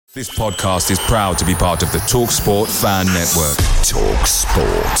This podcast is proud to be part of the TalkSport Fan Network.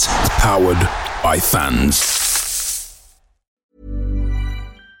 TalkSport. Powered by fans.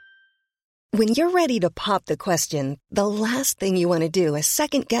 When you're ready to pop the question, the last thing you want to do is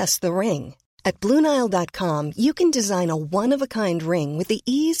second-guess the ring. At BlueNile.com, you can design a one-of-a-kind ring with the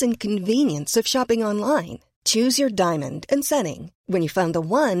ease and convenience of shopping online. Choose your diamond and setting. When you find the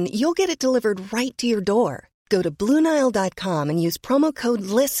one, you'll get it delivered right to your door. Go to BlueNile.com and use promo code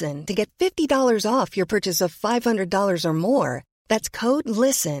LISTEN to get $50 off your purchase of $500 or more. That's code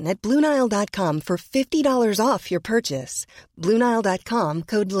LISTEN at BlueNile.com for $50 off your purchase. BlueNile.com,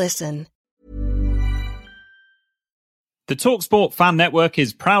 code LISTEN. The TalkSport Fan Network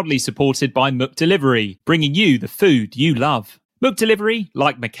is proudly supported by McDelivery, bringing you the food you love. McDelivery,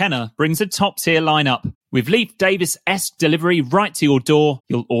 like McKenna, brings a top-tier lineup. With Leif Davis-esque delivery right to your door,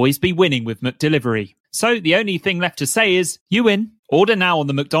 you'll always be winning with McDelivery. So the only thing left to say is, you win. Order now on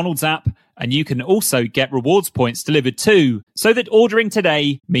the McDonald's app, and you can also get rewards points delivered too, so that ordering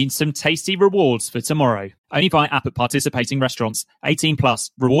today means some tasty rewards for tomorrow. Only by app at participating restaurants. 18 plus.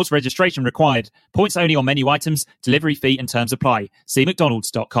 Rewards registration required. Points only on menu items. Delivery fee and terms apply. See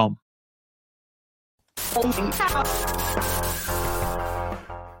mcdonalds.com.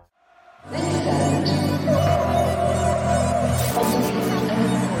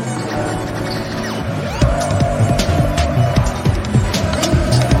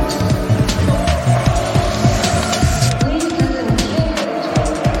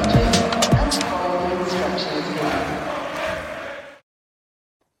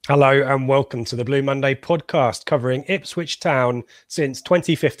 Hello and welcome to the Blue Monday podcast covering Ipswich Town since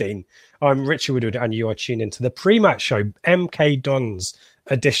 2015. I'm Richard Woodward and you are tuned into the pre-match show, MK Dons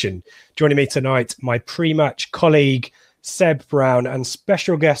edition. Joining me tonight, my pre-match colleague, Seb Brown, and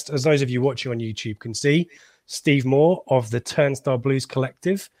special guest, as those of you watching on YouTube can see, Steve Moore of the Turnstile Blues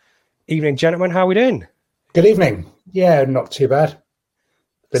Collective. Evening, gentlemen. How are we doing? Good evening. Yeah, not too bad.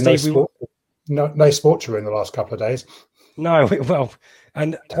 Been Steve, no sport during the last couple of days. No, well,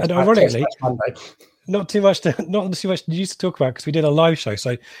 and ironically, not too much news to talk about because we did a live show.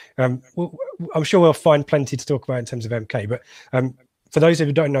 So I'm sure we'll find plenty to talk about in terms of MK. But for those of you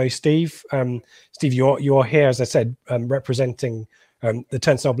who don't know, Steve, you're here, as I said, representing the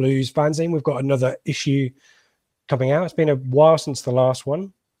Turnstile Blues fanzine. We've got another issue coming out. It's been a while since the last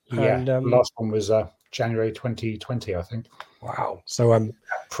one. Yeah, the last one was January 2020, I think. Wow. So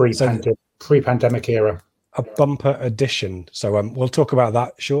pre-pandemic era. A bumper edition. So we'll talk about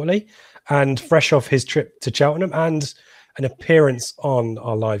that shortly. And fresh off his trip to Cheltenham and an appearance on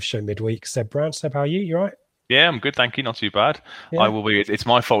our live show midweek, Seb Brown. Seb, how are you? You all right? Yeah, I'm good, thank you. Not too bad. Yeah. I will be. It's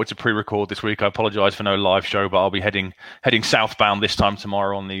my fault. It's a pre-record this week. I apologise for no live show, but I'll be heading southbound this time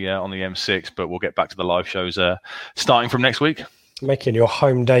tomorrow on the M6. But we'll get back to the live shows starting from next week. Making your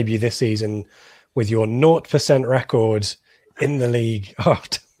home debut this season with your 0% record in the league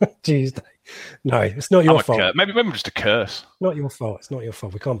after Tuesday. No, it's not your fault. Maybe just a curse. Not your fault. It's not your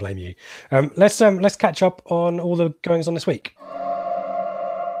fault. We can't blame you. Let's catch up on all the goings on this week.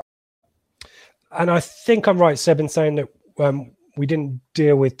 And I think I'm right, Seb, in saying that we didn't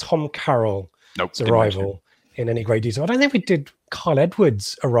deal with Tom Carroll's arrival in any great detail. I don't think we did Carl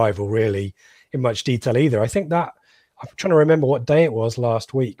Edwards' arrival really in much detail either. I think that I'm trying to remember what day it was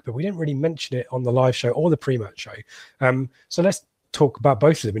last week, but we didn't really mention it on the live show or the pre-match show. So let's talk about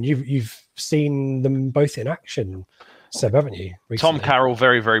both of them. And you've seen them both in action, Seb, haven't you? Recently? Tom Carroll,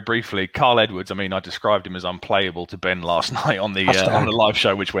 very, very briefly. Carl Edwards, I described him as unplayable to Ben last night on the live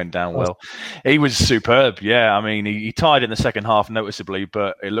show, which went down well. He was superb, yeah. He tied in the second half noticeably,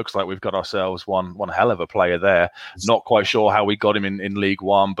 but it looks like we've got ourselves one hell of a player there. Not quite sure how we got him in League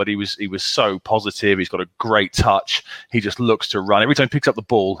One, but he was so positive. He's got a great touch. He just looks to run. Every time he picks up the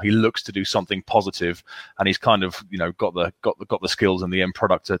ball, he looks to do something positive, and he's kind of got the skills and the end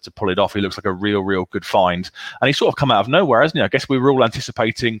product to pull it off. He looks like a real good find, and he's sort of come out of nowhere, hasn't he? I guess we were all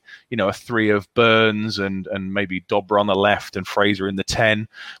anticipating, a three of Burns and maybe Dobra on the left and Fraser in the 10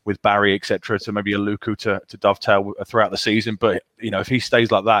 with Barry, etc. to maybe a Luku to dovetail throughout the season. But, if he stays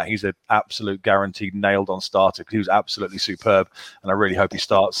like that, he's an absolute guaranteed nailed on starter because he was absolutely superb. And I really hope he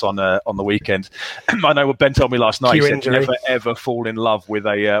starts on the weekend. I know what Ben told me last night. He said, never ever fall in love with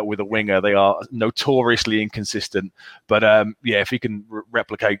a winger. They are notoriously inconsistent. But if he can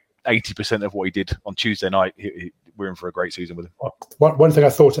replicate 80% of what he did on Tuesday night, we're in for a great season with him. One thing I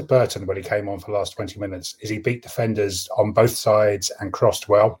thought at Burton when he came on for the last 20 minutes is he beat defenders on both sides and crossed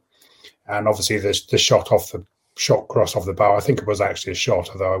well. And obviously the shot cross off the bar, I think it was actually a shot,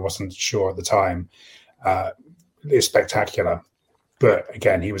 although I wasn't sure at the time, is spectacular. But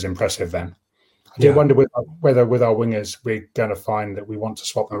again, he was impressive then. I do wonder whether with our wingers we're going to find that we want to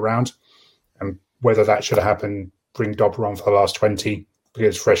swap them around, and whether that should happen, bring Dobber on for the last 20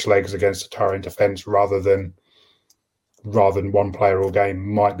 because fresh legs against a tiring defence rather than one player all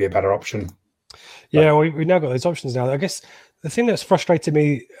game might be a better option. Yeah, we've now got those options now. I guess the thing that's frustrated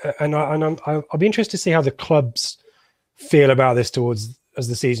me, and I'll be interested to see how the clubs feel about this as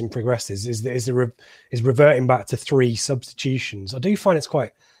the season progresses, is reverting back to 3 substitutions. I do find it's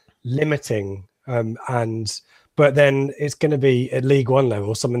quite limiting, but then it's going to be at League One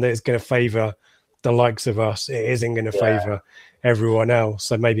level something that is going to favour the likes of us. It isn't going to favour everyone else.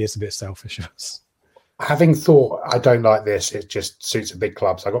 So maybe it's a bit selfish of us. Having thought, I don't like this. It just suits the big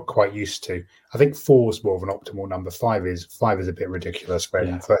clubs. I got quite used to. I think 4 is more of an optimal number. 5 is a bit ridiculous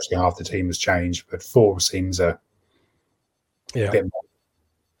when virtually half the team has changed, but 4 seems a bit more.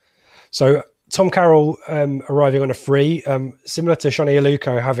 So Tom Carroll arriving on a free, similar to Shani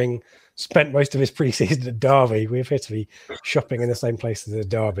Aluko having spent most of his pre-season at Derby. We appear to be shopping in the same place as the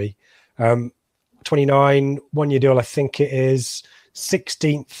Derby. 29, 1-year deal, I think it is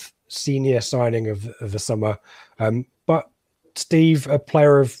 16th senior signing of the summer. But Steve, a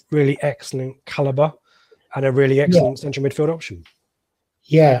player of really excellent calibre and a really excellent central midfield option.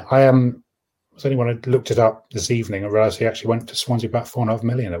 Yeah, I was only when I looked it up this evening, I realised he actually went to Swansea about 4.5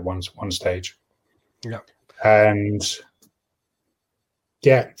 million at one stage. Yeah. And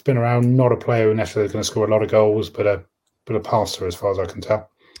it's been around, not a player who necessarily going to score a lot of goals, but a passer as far as I can tell.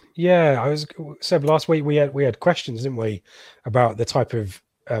 Yeah, Seb, last week we had questions, didn't we, about the type of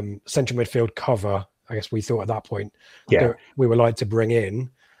central midfield cover, I guess we thought at that point, that we were like to bring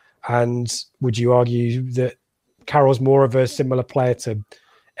in. And would you argue that Carroll's more of a similar player to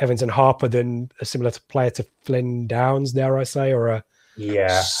Evans and Harper than a similar player to Flynn Downs, dare I say, or a...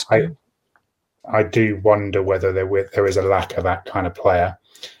 Yeah, I do wonder whether there is a lack of that kind of player.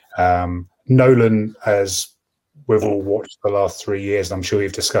 Nolan, as we've all watched the last 3 years, and I'm sure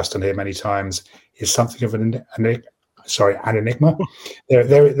we've discussed on here many times, is something of an enigma.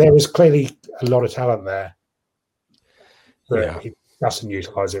 There is clearly a lot of talent there, but he doesn't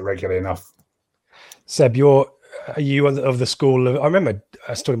utilise it regularly enough. Seb, are you of the school of... I remember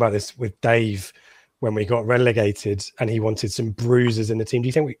I was talking about this with Dave when we got relegated and he wanted some bruisers in the team. Do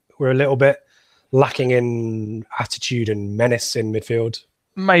you think we're a little bit lacking in attitude and menace in midfield?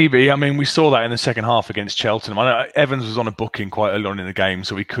 Maybe. I mean, we saw that in the second half against Cheltenham. I know Evans was on a booking quite early on in the game,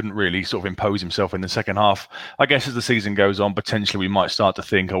 so he couldn't really sort of impose himself in the second half. I guess as the season goes on, potentially we might start to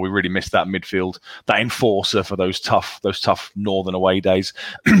think, we really missed that midfield, that enforcer for those tough northern away days.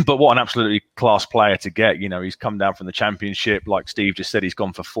 But what an absolutely class player to get. You know, he's come down from the Championship. Like Steve just said, he's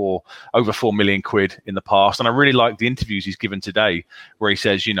gone for over 4 million quid in the past. And I really like the interviews he's given today where he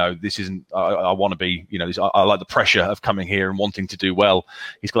says, you know, this isn't, I want to be, you know, I like the pressure of coming here and wanting to do well.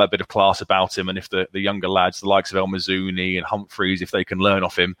 He's got a bit of class about him, and if the younger lads, the likes of El Mazouni and Humphreys, if they can learn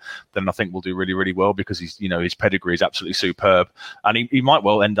off him, then I think we'll do really, really well because he's, you know, his pedigree is absolutely superb, and he might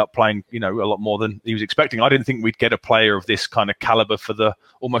well end up playing, you know, a lot more than he was expecting. I didn't think we'd get a player of this kind of caliber for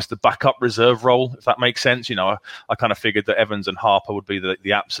almost the backup reserve role, if that makes sense. You know, I kind of figured that Evans and Harper would be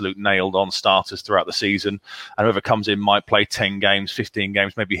the absolute nailed on starters throughout the season, and whoever comes in might play 10 games, 15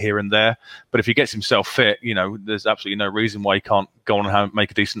 games, maybe here and there. But if he gets himself fit, you know, there's absolutely no reason why he can't go on and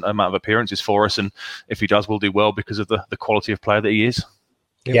make a decent amount of appearances for us, and if he does, we'll do well because of the quality of player that he is.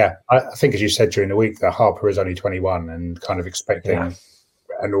 Yeah, I think as you said during the week that Harper is only 21 and kind of expecting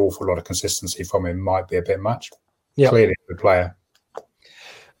an awful lot of consistency from him might be a bit much. Clearly a good player.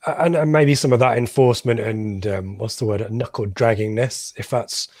 And maybe some of that enforcement and knuckle draggingness, if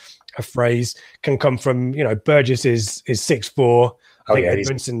that's a phrase, can come from, you know, Burgess is 6'4", I think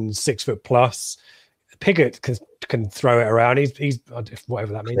Edmondson 6 foot plus. Piggott can throw it around. He's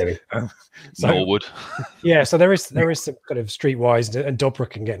whatever that means. Norwood. Yeah, so there is some kind of streetwise, and Dobra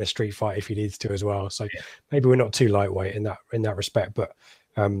can get in a street fight if he needs to as well. So maybe we're not too lightweight in that respect, but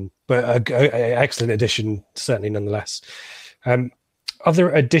an excellent addition certainly nonetheless.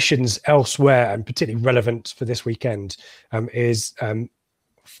 Other additions elsewhere, and particularly relevant for this weekend, is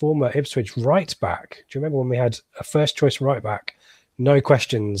former Ipswich right back. Do you remember when we had a first choice right back? No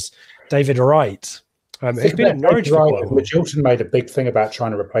questions. David Wright. It's been at Norwich for quite a while. Magilton made a big thing about trying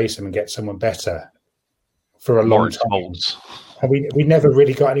to replace him and get someone better for a long time. And we never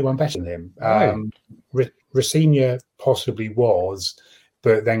really got anyone better than him. Rosenior possibly was,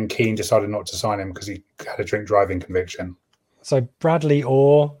 but then Keane decided not to sign him because he had a drink driving conviction. So Bradley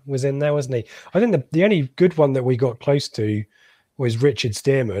Orr was in there, wasn't he? I think the only good one that we got close to was Richard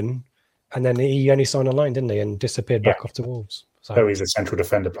Stearman, and then he only signed a line, didn't he, and disappeared back off to Wolves. So he's a central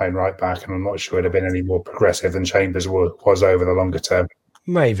defender playing right back, and I'm not sure it'd have been any more progressive than Chambers was over the longer term.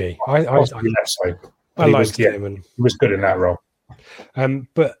 Maybe. I liked him, and he was good in that role.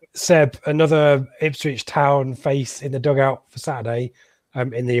 But Seb, another Ipswich Town face in the dugout for Saturday,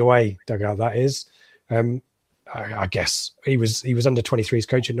 in the away dugout, that is. I guess he was under 23s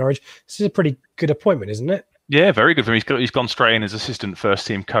coach at Norwich. This is a pretty good appointment, isn't it? Yeah, very good for him. He's gone straight in as assistant first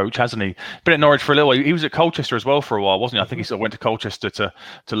team coach, hasn't he? Been at Norwich for a little while. He was at Colchester as well for a while, wasn't he? I think he sort of went to Colchester to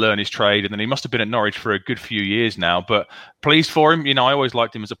learn his trade, and then he must have been at Norwich for a good few years now. But pleased for him. I always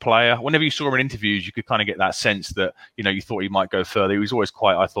liked him as a player. Whenever you saw him in interviews, you could kind of get that sense that, you thought he might go further. He was always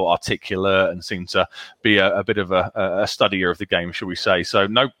quite, I thought, articulate and seemed to be a bit of a studier of the game, shall we say. So,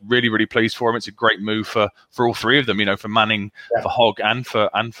 no, really, really pleased for him. It's a great move for all three of them, for Manning, for Hogg, and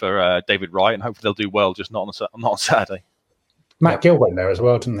for David Wright, and hopefully they'll do well, just not on Saturday. Matt Gill went there as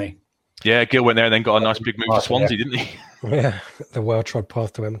well, didn't he? Yeah, Gill went there and then got a nice big move to Swansea, didn't he? Yeah, the well-trod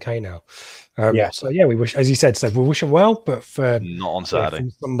path to MK now. So, we wish, as you said, Steve, we wish him well, but for not on Saturday,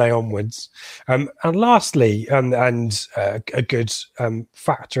 from Sunday onwards. And lastly, a good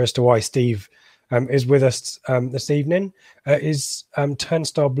factor as to why Steve is with us this evening is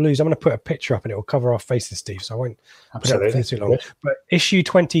Turnstile Blues. I'm going to put a picture up and it will cover our faces, Steve, so I won't put it up too long. But issue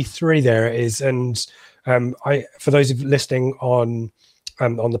 23 there it is, and for those of listening on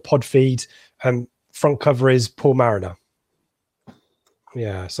the pod feed, front cover is Paul Mariner.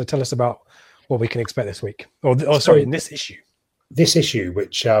 Yeah, so tell us about what we can expect this week. In this issue. This issue,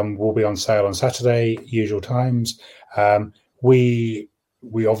 which will be on sale on Saturday, usual times. We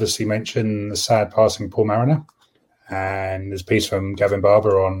obviously mention the sad passing of Paul Mariner, and there's a piece from Gavin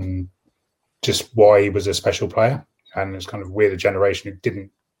Barber on just why he was a special player, and it's kind of we're the generation who didn't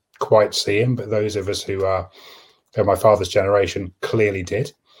quite see him, but those of us who are my father's generation clearly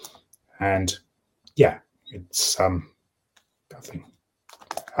did. And it's I think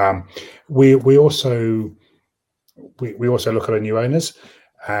we also look at our new owners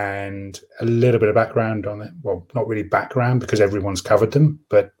and a little bit of background on it. Well, not really background because everyone's covered them,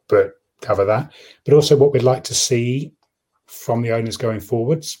 but cover that. But also what we'd like to see from the owners going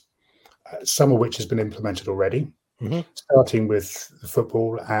forwards, some of which has been implemented already. Mm-hmm. Starting with the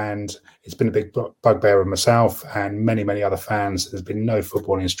football, and it's been a big bugbear of myself and many, many other fans. There's been no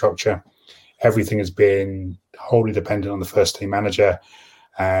footballing structure. Everything has been wholly dependent on the first team manager,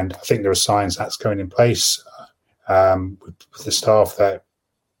 and I think there are signs that's going in place with the staff that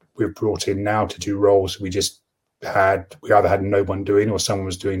we've brought in now to do roles we either had no one doing or someone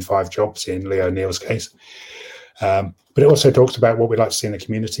was doing 5 jobs in Leo Neal's case. But it also talks about what we'd like to see in the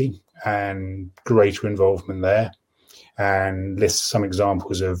community and greater involvement there, and lists some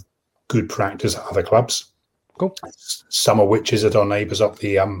examples of good practice at other clubs. Cool. Some of which is at our neighbours up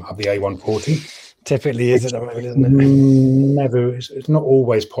the A140. Typically is at the moment, isn't it? Never. It's not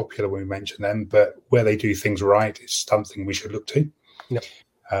always popular when we mention them, but where they do things right, it's something we should look to. Yep.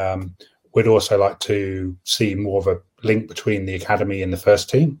 We'd also like to see more of a link between the academy and the first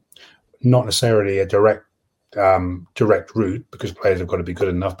team. Not necessarily a direct route, because players have got to be good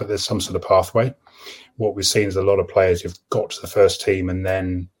enough, but there's some sort of pathway. What we've seen is a lot of players who've got to the first team and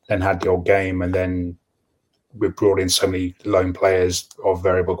then had the odd game, and then we've brought in so many lone players of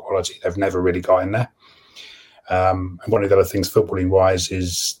variable quality. They've never really got in there. And one of the other things, footballing wise,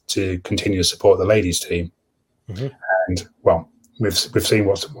 is to continue to support the ladies team. Mm-hmm. And we've seen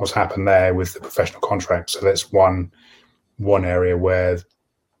what's happened there with the professional contract. So that's one area where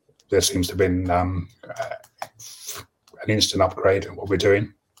there seems to have been an instant upgrade in what we're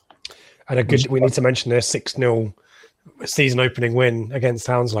doing. And we need to mention their 6-0 season opening win against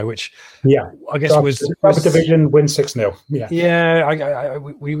Hounslow, which I guess was division win 6-0.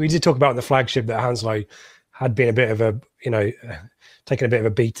 We did talk about in the flagship that Hounslow had been a bit of a taken a bit of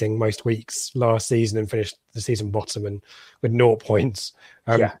a beating most weeks last season and finished the season bottom and with 0 points.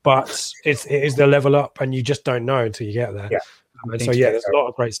 But it is the level up, and you just don't know until you get there. And so there's a lot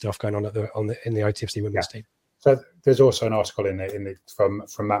of great stuff going on in the ITFC women's team. So there's also an article from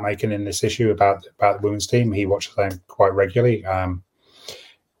Matt Macon in this issue about the women's team. He watches them quite regularly.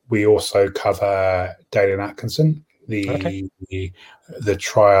 We also cover Dalian Atkinson, the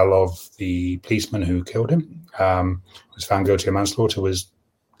trial of the policeman who killed him. Was found guilty of manslaughter, was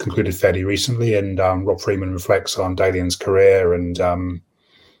concluded fairly recently, and Rob Freeman reflects on Dalian's career and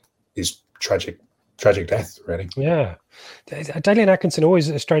his tragic death, really. Yeah. Dalian Atkinson, always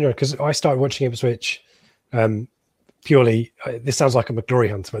a strange one, because I started watching Ipswich purely, this sounds like a McGlory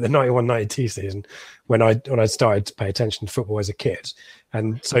hunter, but the 91-92 season, when I started to pay attention to football as a kid.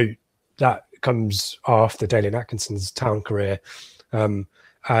 And so that comes after Dalian Atkinson's town career. And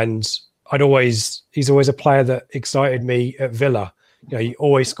he's always a player that excited me at Villa. He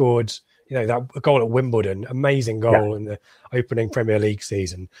always scored that goal at Wimbledon, amazing goal in the opening Premier League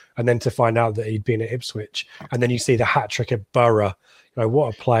season, and then to find out that he'd been at Ipswich, and then you see the hat trick at Borough.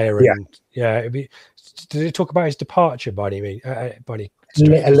 What a player! And did he talk about his departure, Buddy? A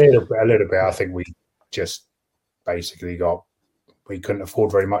little bit. I think we just basically we couldn't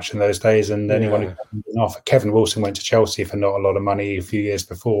afford very much in those days, and then he wanted off. Kevin Wilson went to Chelsea for not a lot of money a few years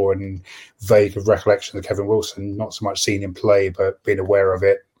before, and vague recollection of Kevin Wilson, not so much seen him play, but being aware of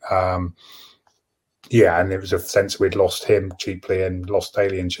it. And there was a sense we'd lost him cheaply and lost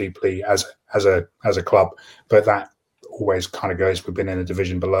Dalian cheaply as a club, but that always kind of goes. We've been in a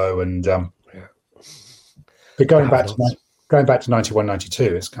division below, and but going back to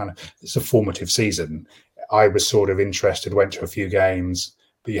 91-92, it's a formative season. I was sort of interested, went to a few games,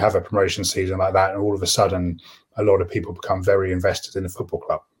 but you have a promotion season like that, and all of a sudden, a lot of people become very invested in the football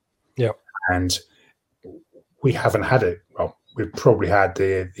club. Yeah, and we haven't had it. Well, we've probably had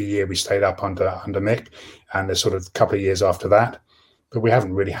the year we stayed up under Mick, and the sort of couple of years after that, but we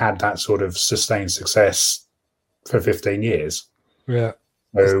haven't really had that sort of sustained success for 15 years. Yeah.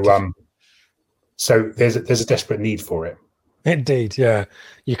 So there's a desperate need for it. Indeed, yeah.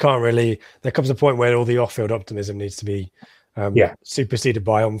 You can't really. There comes a point where all the off-field optimism needs to be superseded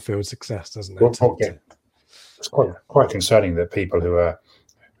by on-field success, doesn't it? It's quite concerning that people who are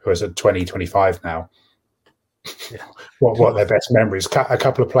 20, 25 now, what their best memories? A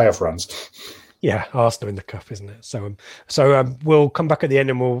couple of playoff runs. Yeah, Arsenal in the cup, isn't it? So we'll come back at the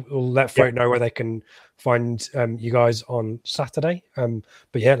end and we'll let folk know where they can find you guys on Saturday. But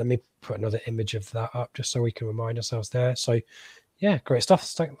let me put another image of that up just so we can remind ourselves there. So great stuff.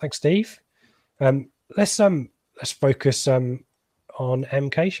 Thanks, Steve. Let's focus on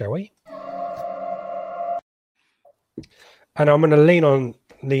MK, shall we? And I'm going to lean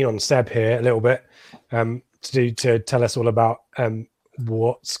on Seb here a little bit to tell us all about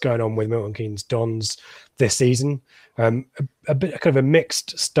what's going on with Milton Keynes Dons this season. A bit kind of a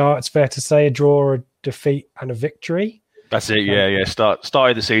mixed start, it's fair to say, a draw, a defeat, and a victory. That's it, yeah.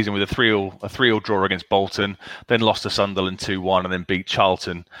 Started the season with a 3-3 draw against Bolton, then lost to Sunderland 2-1, and then beat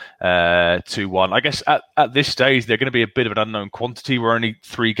Charlton 2-1. I guess at this stage they're going to be a bit of an unknown quantity. We're only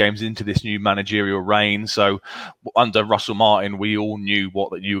 3 games into this new managerial reign, so under Russell Martin, we all knew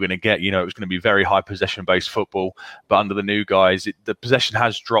what you were going to get. It was going to be very high possession-based football, but under the new guys, the possession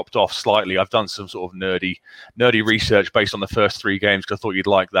has dropped off slightly. I've done some sort of nerdy research based on the first 3 games because I thought you'd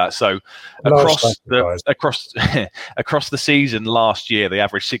like that. So across the season last year, they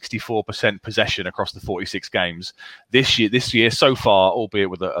averaged 64% possession across the 46 games. This year so far, albeit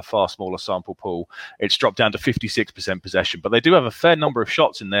with a far smaller sample pool, it's dropped down to 56% possession. But they do have a fair number of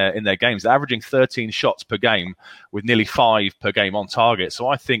shots in their games. They're averaging 13 shots per game with nearly 5 per game on target. So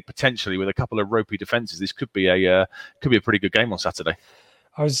I think potentially with a couple of ropey defences, this could be a pretty good game on Saturday.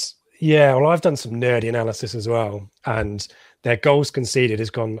 I've done some nerdy analysis as well, and their goals conceded has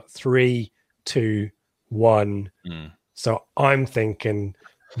gone 3-2-1. So I'm thinking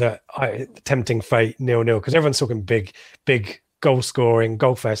that tempting fate 0-0 because everyone's talking big goal scoring,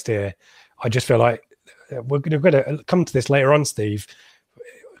 goal fest here. I just feel like we're going to come to this later on, Steve.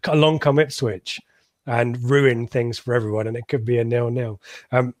 Along come Ipswich and ruin things for everyone, and it could be a 0-0.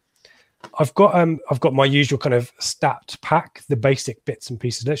 I've got my usual kind of stat pack, the basic bits and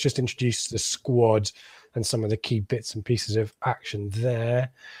pieces. Let's just introduce the squad and some of the key bits and pieces of action there.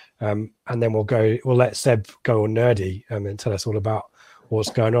 And then we'll let Seb go on nerdy and tell us all about what's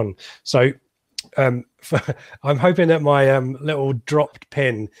going on. So I'm hoping that my little dropped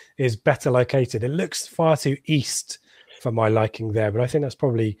pin is better located. It looks far too east for my liking there, but I think that's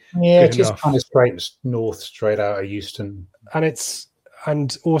probably good just enough. Kind of straight north, straight out of Euston.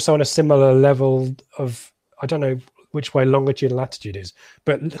 And also on a similar level of, I don't know which way longitude and latitude is,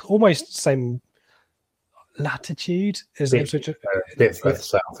 but almost same latitude is a bit further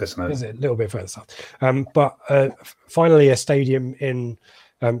south, isn't it? Is it a little bit further south? But finally, a stadium in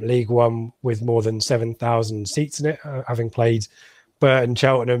League One with more than 7,000 seats in it, having played Burton,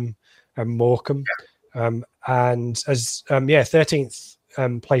 Cheltenham, and Morecambe, and as 13th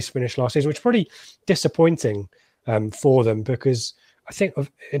place finish last season, which is pretty disappointing for them because I think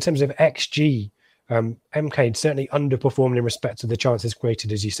in terms of XG, MK certainly underperformed in respect to the chances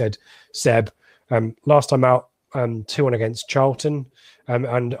created, as you said, Seb. Last time out, 2-1 against Charlton,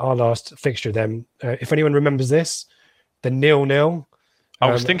 and our last fixture of them. If anyone remembers this, the 0-0.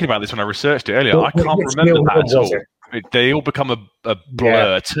 I was thinking about this when I researched it earlier. I can't remember that at all. They all become a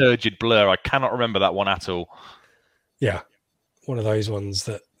blur, a turgid blur. I cannot remember that one at all. Yeah, one of those ones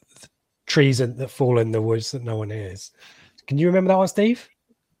that trees that fall in the woods that no one hears. Can you remember that one, Steve?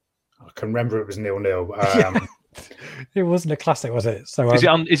 I can remember it was 0-0. It wasn't a classic, was it? So is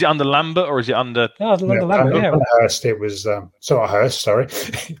it under Lambert or is it under? No, under Lambert. Under Hurst, it was Hurst. Sorry,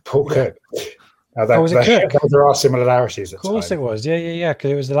 Paul Kirk. Was it Kirk? There are similarities. Of course, it was. Yeah.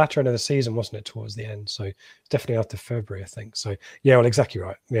 Because it was the latter end of the season, wasn't it? Towards the end, so definitely after February, I think. So yeah, well, exactly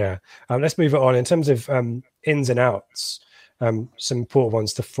right. Yeah. Let's move it on in terms of ins and outs. Some important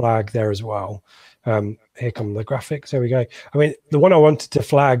ones to flag there as well. Here come the graphics. There we go. I mean, the one I wanted to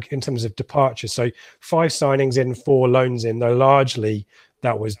flag in terms of departures. So 5 signings in, 4 loans in. Though largely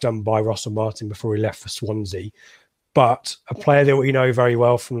that was done by Russell Martin before he left for Swansea. But a player that we know very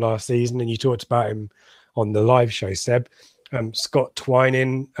well from last season, and you talked about him on the live show, Seb, Scott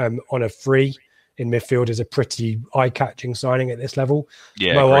Twining on a free in midfield is a pretty eye-catching signing at this level.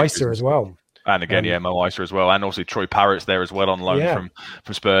 Yeah, Mo Isa as well. And again, Mo Isa as well. And also Troy Parrott's there as well on loan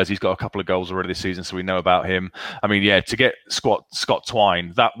from Spurs. He's got a couple of goals already this season, so we know about him. I mean, to get Scott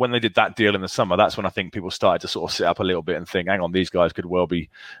Twine, that when they did that deal in the summer, that's when I think people started to sort of sit up a little bit and think, hang on, these guys could well be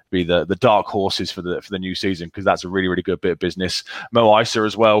the dark horses for the new season, because that's a really, really good bit of business. Mo Isa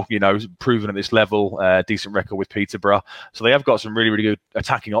as well, proven at this level, decent record with Peterborough. So they have got some really, really good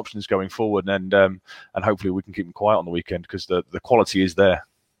attacking options going forward, and hopefully we can keep them quiet on the weekend because the quality is there.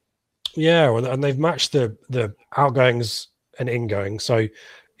 Yeah, and they've matched the outgoings and ingoings. So,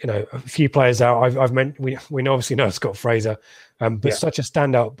 a few players out. I've meant we obviously know Scott Fraser, but such a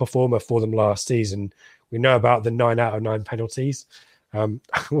standout performer for them last season. We know about the 9 out of 9 penalties.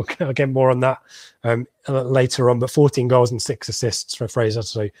 We'll get more on that later on. But 14 goals and 6 assists for Fraser.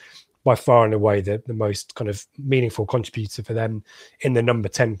 So by far and away the most kind of meaningful contributor for them in the number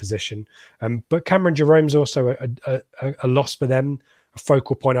 10 position. But Cameron Jerome's also a loss for them. A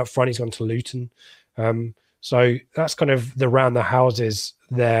focal point up front. He's gone to Luton. So that's kind of the round the houses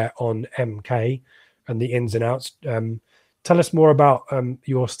there on MK and the ins and outs. Tell us more about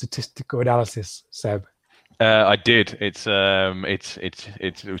your statistical analysis, Seb. I did. It's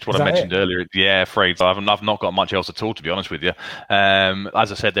what I mentioned earlier. Yeah, Fraser. I've not got much else at all, to be honest with you.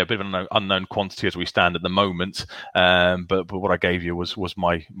 As I said, they're a bit of an unknown quantity as we stand at the moment. But what I gave you was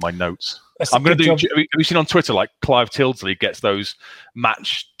my notes. I'm going to do. Have you seen on Twitter like Clive Tildesley gets those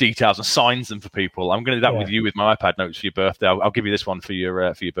match details and signs them for people? I'm going to do that with you with my iPad notes for your birthday. I'll give you this one for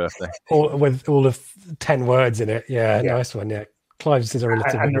your birthday. With all of 10 words in it. Yeah, nice one. Yeah, Clive's is a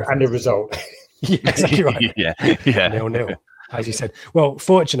relative and a result. Yeah, exactly right. yeah. 0-0, as you said. Well,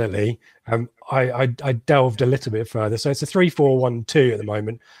 fortunately, I delved a little bit further. So it's a 3-4-1-2 at the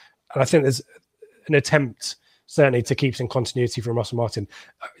moment. And I think there's an attempt, certainly, to keep some continuity from Russell Martin.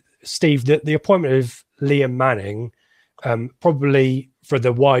 Steve, the appointment of Liam Manning, probably for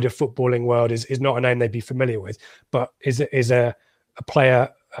the wider footballing world, is not a name they'd be familiar with, but is a player,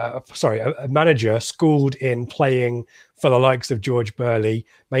 a manager schooled in playing for the likes of George Burley,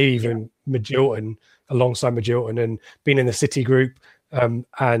 maybe even Magilton, alongside Magilton, and being in the City group,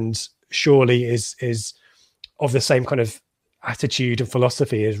 and surely is of the same kind of attitude and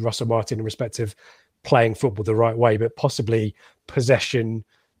philosophy as Russell Martin in respect of playing football the right way, but possibly possession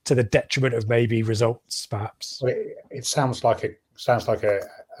to the detriment of maybe results, perhaps. Well, it sounds like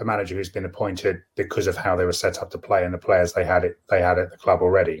a manager who's been appointed because of how they were set up to play and the players they had at the club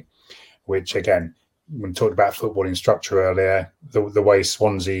already. Which again, when we talked about footballing structure earlier, the way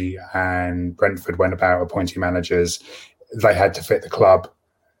Swansea and Brentford went about appointing managers, they had to fit the club,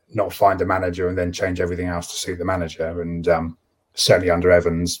 not find a manager and then change everything else to suit the manager. And certainly under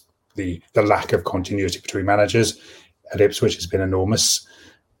Evans, the lack of continuity between managers at Ipswich has been enormous.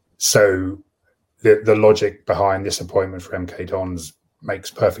 So the logic behind this appointment for MK Dons makes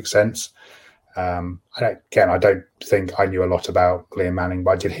perfect sense. I don't think I knew a lot about Liam Manning,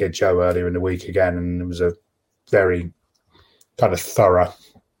 but I did hear Joe earlier in the week again, and it was a very kind of thorough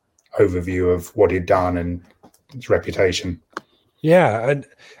overview of what he'd done and his reputation. Yeah,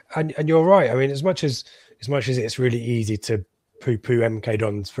 and you're right. I mean, as much as it's really easy to poo-poo MK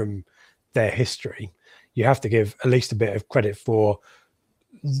Dons from their history, you have to give at least a bit of credit for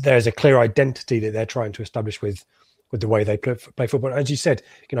there's a clear identity that they're trying to establish with the way they play football. As you said,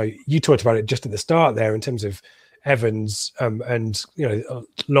 you talked about it just at the start there in terms of Evans and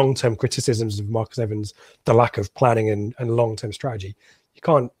long-term criticisms of Marcus Evans, the lack of planning and long-term strategy. You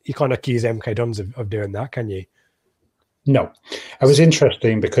can't accuse MK Dons of doing that, can you? No, it was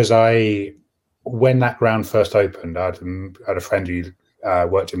interesting because when that ground first opened, I had a friend who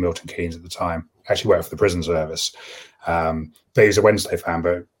worked in Milton Keynes at the time, actually worked for the prison service. But he was a Wednesday fan,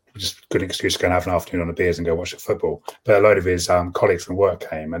 but just a good excuse to go and have an afternoon on the beers and go watch the football. But a load of his colleagues from work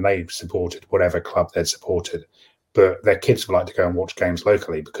came and they supported whatever club they'd supported. But their kids would like to go and watch games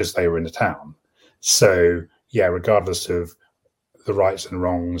locally because they were in the town. So, yeah, regardless of the rights and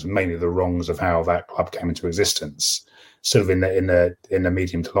wrongs, mainly the wrongs of how that club came into existence. Sort of in the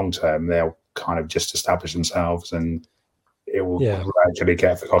medium to long term, they'll kind of just establish themselves, and it will gradually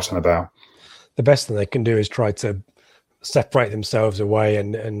get forgotten about. The best thing they can do is try to separate themselves away,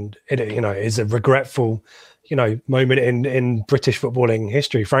 and it is a regretful moment in British footballing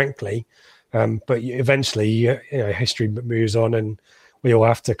history, frankly. But eventually, history moves on, and we all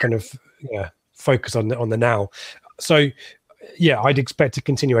have to kind of focus on the now. So, I'd expect a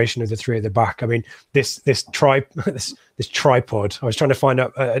continuation of the three at the back. I mean, this tripod. I was trying to find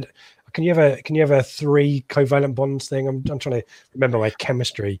out. Can you have a 3 covalent bonds thing? I'm trying to remember my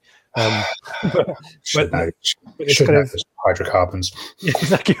chemistry. But it's kind of hydrocarbons. Yeah,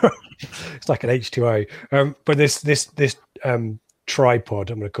 exactly right. It's like an H2O. But this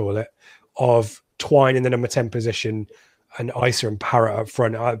tripod, I'm going to call it, of Twine in the number 10 position and Isa and Parrott up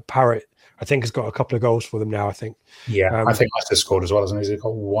front. Parrott, I think, has got a couple of goals for them now, I think. Yeah, I think Isa scored as well, hasn't he? He's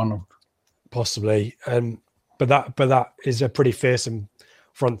got 1. Possibly. But that is a pretty fearsome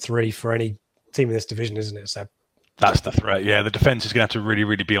front 3 for any team in this division, isn't it, Seb? That's the threat. Yeah, the defence is going to have to really,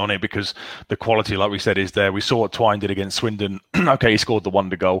 really be on it, because the quality, like we said, is there. We saw what Twine did against Swindon. Okay, he scored the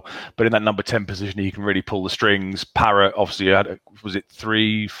wonder goal, but in that number 10 position, he can really pull the strings. Parrott obviously had,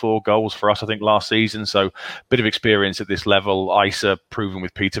 3-4 goals for us, I think, last season. So a bit of experience at this level. Isa proven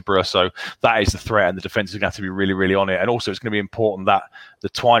with Peterborough. So that is the threat, and the defence is going to have to be really, really on it. And also, it's going to be important that the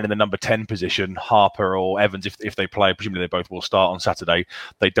Twine in the number 10 position, Harper or Evans, if they play, presumably they both will start on Saturday,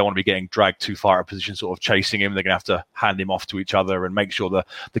 they don't want to be getting dragged too far out of position, sort of chasing him. They're going to have to hand him off to each other and make sure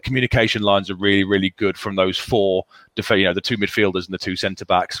the communication lines are really, really good from those 4, the 2 midfielders and the 2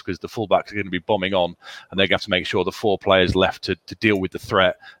 centre-backs, because the full-backs are going to be bombing on, and they're going to have to make sure the 4 players left to deal with the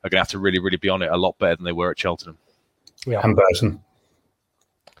threat are going to have to really, really be on it a lot better than they were at Cheltenham. Yeah. And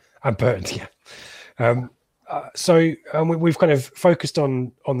Burton, yeah. So we've kind of focused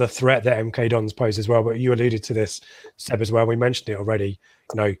on the threat that MK Dons pose as well, but you alluded to this, Seb, as well. We mentioned it already.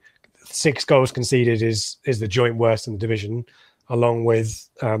 6 goals conceded is the joint worst in the division, along with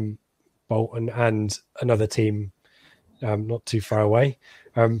Bolton and another team not too far away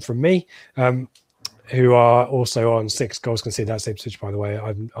from me, who are also on 6 goals conceded. That's Ipswich, by the way.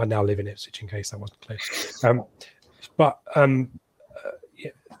 I now live in Ipswich, in case that wasn't clear. But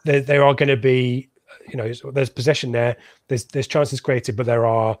there are going to be, there's possession there. There's chances created, but there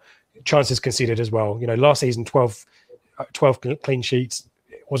are chances conceded as well. Last season, 12 clean sheets.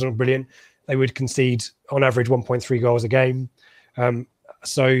 It wasn't brilliant. They would concede on average 1.3 goals a game.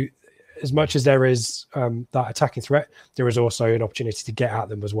 So as much as there is that attacking threat, there is also an opportunity to get at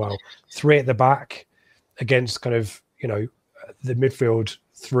them as well. 3 at the back against kind of, the midfield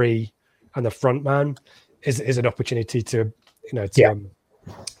 3 and the front man is an opportunity to,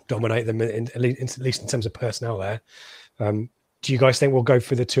 dominate them, at least in terms of personnel there. Do you guys think we'll go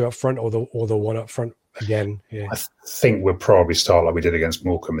for the 2 up front or the 1 up front again? Yeah. I think we'll probably start like we did against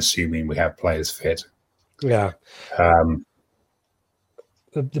Morecambe, assuming we have players fit. Yeah.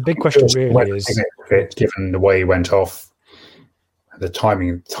 The big question really is, given the way he went off, the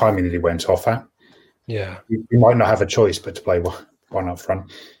timing that he went off at. Yeah, we might not have a choice but to play 1 up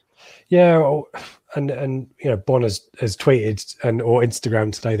front. Yeah, and Bon has tweeted or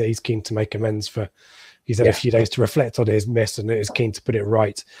Instagram today that he's keen to make amends for. He's had a few days to reflect on his miss and is keen to put it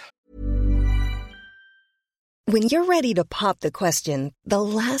right. When you're ready to pop the question, the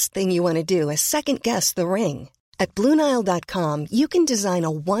last thing you want to do is second guess the ring. At BlueNile.com, you can design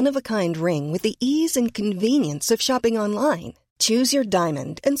a one-of-a-kind ring with the ease and convenience of shopping online. Choose your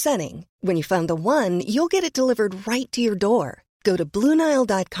diamond and setting. When you find the one, you'll get it delivered right to your door. Go to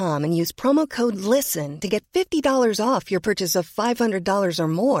BlueNile.com and use promo code LISTEN to get $50 off your purchase of $500 or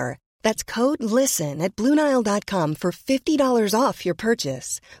more. That's code LISTEN at BlueNile.com for $50 off your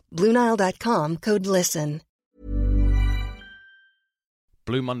purchase. BlueNile.com, code LISTEN.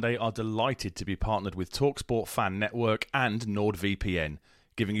 Blue Monday are delighted to be partnered with TalkSport Fan Network and NordVPN,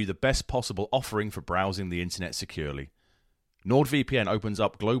 giving you the best possible offering for browsing the internet securely. NordVPN opens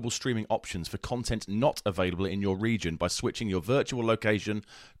up global streaming options for content not available in your region by switching your virtual location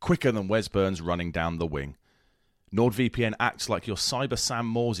quicker than Wes Burns running down the wing. NordVPN acts like your cyber Sam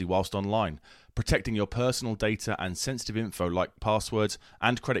Morsey whilst online, protecting your personal data and sensitive info like passwords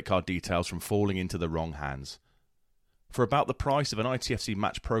and credit card details from falling into the wrong hands. For about the price of an ITFC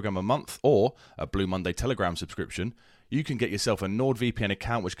match program a month or a Blue Monday Telegram subscription, you can get yourself a NordVPN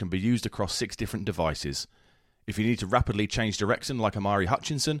account which can be used across 6 different devices. If you need to rapidly change direction like Amari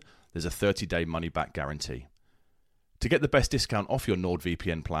Hutchinson, there's a 30-day money-back guarantee. To get the best discount off your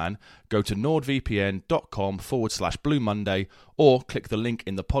NordVPN plan, go to nordvpn.com/Blue Monday or click the link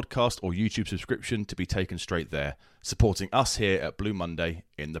in the podcast or YouTube subscription to be taken straight there, supporting us here at Blue Monday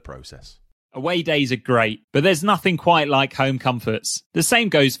in the process. Away days are great, but there's nothing quite like home comforts. The same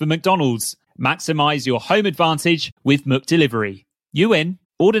goes for McDonald's. Maximise your home advantage with McDelivery. You win.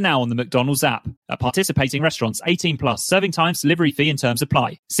 Order now on the McDonald's app. At participating restaurants, 18 plus, serving times, delivery fee and terms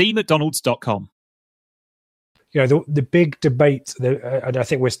apply. See mcdonalds.com. You know, the big debate, and I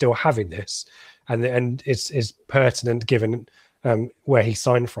think we're still having this, and it's pertinent given where he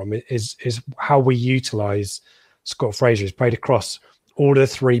signed from, is how we utilise Scott Fraser. He's played across all the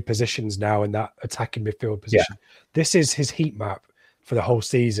three positions now in that attacking midfield position. Yeah. This is his heat map for the whole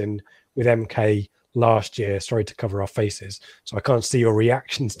season with MK last year. Sorry to cover our faces, so I can't see your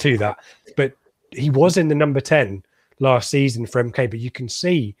reactions to that. But he was in the number 10 last season for MK, but you can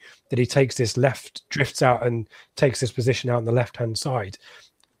see that he takes this left, drifts out and takes this position out on the left-hand side.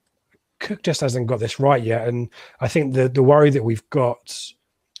 Cook just hasn't got this right yet. And I think the worry that we've got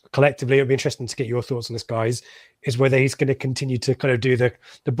collectively, it'll be interesting to get your thoughts on this, guys, is whether he's going to continue to kind of do the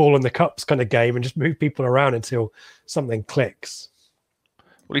ball in the cups kind of game and just move people around until something clicks.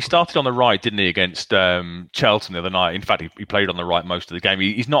 Well, he started on the right, didn't he, against Charlton the other night? In fact, he played on the right most of the game.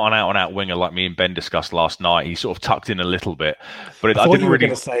 He's not an out-and-out winger like me and Ben discussed last night. He sort of tucked in a little bit. But I thought you were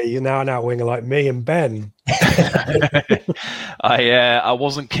going to say you're now an out winger like me and Ben. I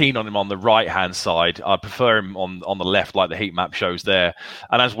wasn't keen on him on the right-hand side. I prefer him on the left, like the heat map shows there.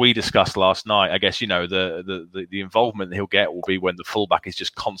 And as we discussed last night, I guess, you know, the involvement that he'll get will be when the fullback is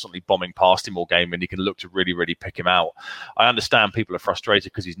just constantly bombing past him all game and he can look to really, really pick him out. I understand people are frustrated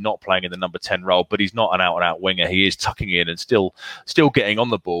because he's not playing in the number 10 role, but he's not an out-and-out winger. He is tucking in and still getting on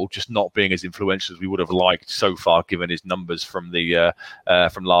the ball, just not being as influential as we would have liked so far, given his numbers from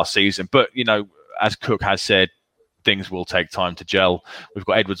last season. But, you know, as Cook has said, things will take time to gel. We've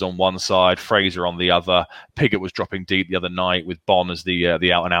got Edwards on one side, Fraser on the other. Piggott was dropping deep the other night with Bonn as the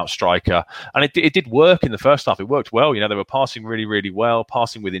out-and-out striker. And it did work in the first half. It worked well. You know, they were passing really, really well,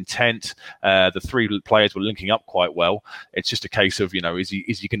 passing with intent. The three players were linking up quite well. It's just a case of, you know, is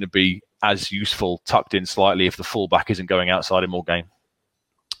he going to be as useful tucked in slightly if the fullback isn't going outside him all game?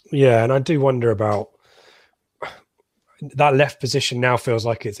 Yeah, and I do wonder about that left position now. Feels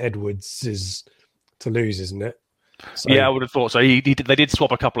like it's Edwards' to lose, isn't it? So, yeah, I would have thought so. They did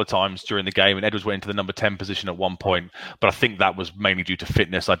swap a couple of times during the game, and Edwards went into the number 10 position at one point, but I think that was mainly due to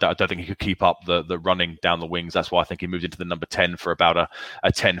fitness. I don't think he could keep up the running down the wings. That's why I think he moved into the number 10 for about a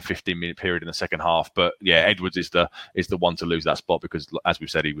 10-15 minute period in the second half. But yeah, Edwards is the one to lose that spot because, as we've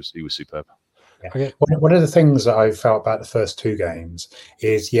said, he was superb. Yeah. Okay. One of the things that I felt about the first two games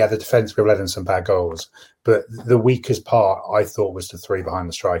is, the defence were letting some bad goals, but the weakest part I thought was the three behind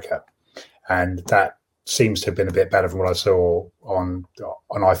the striker, and that seems to have been a bit better than what I saw on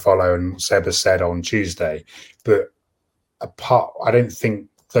iFollow and Seb has said on Tuesday. But I don't think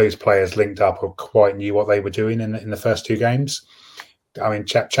those players linked up or quite knew what they were doing in the first two games. I mean,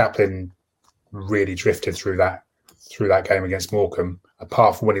 Chaplin really drifted through that game against Morecambe,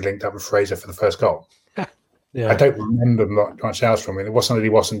 apart from when he linked up with Fraser for the first goal. Yeah. I don't remember much else from him. It wasn't that he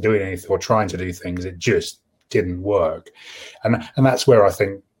wasn't doing anything or trying to do things. It just didn't work. And that's where I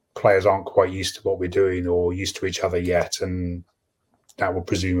think players aren't quite used to what we're doing or used to each other yet, and that will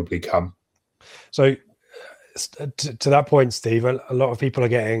presumably come. So to that point, Steve, a lot of people are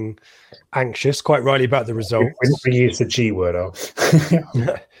getting anxious, quite rightly, about the results. We use the G word.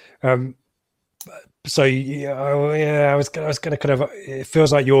 So I was going to kind of. It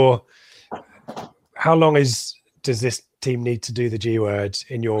feels like how long does this team need to do the G word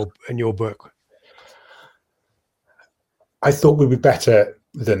in your book? I thought we'd be better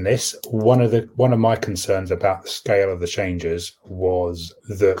than this. One of my concerns about the scale of the changes was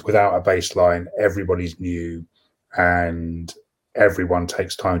that without a baseline, everybody's new and everyone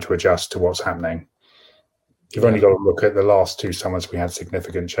takes time to adjust to what's happening. You've only got to look at the last two summers we had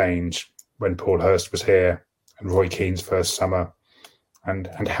significant change when Paul Hurst was here and Roy Keane's first summer, and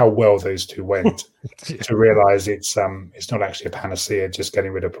how well those two went to realise it's not actually a panacea just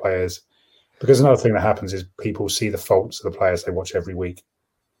getting rid of players. Because another thing that happens is people see the faults of the players they watch every week.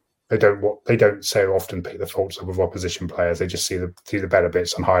 They don't so often pick the faults of opposition players. They just see the better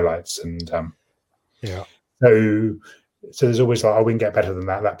bits on highlights, and So there's always like, we can get better than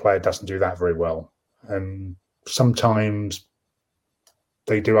that. That player doesn't do that very well, and sometimes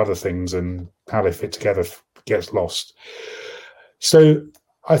they do other things, and how they fit together gets lost. So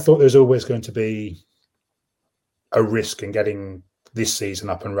I thought there's always going to be a risk in getting this season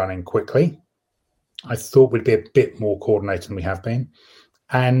up and running quickly. I thought we'd be a bit more coordinated than we have been.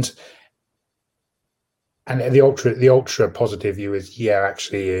 And And the ultra positive view is,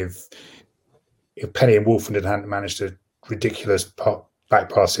 actually, if Penny and Wolfenden hadn't managed a ridiculous back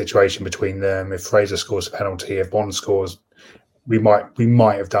pass situation between them, if Fraser scores a penalty, if Bond scores, we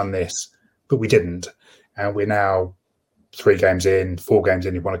might have done this, but we didn't. And we're now 4 games in,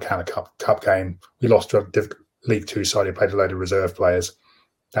 you want to count a cup game. We lost to a League Two side who played a load of reserve players.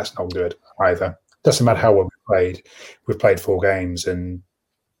 That's not good either. Doesn't matter how well we played. We've played 4 games and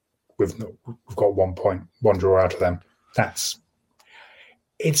we've got 1 point, 1 draw out of them.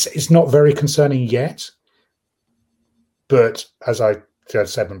 It's not very concerning yet. But as I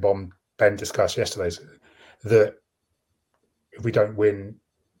said and Ben discussed yesterday, that if we don't win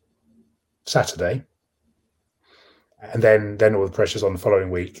Saturday, and then all the pressure's on the following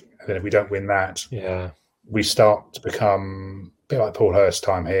week, and then if we don't win that, we start to become a bit like Paul Hurst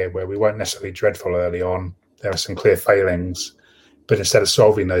time here, where we weren't necessarily dreadful early on. There are some clear failings, but instead of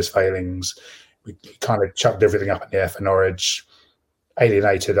solving those failings, we kind of chucked everything up in the air for Norwich,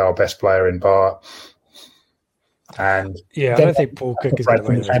 alienated our best player in Bart. And I don't think Paul Cook is going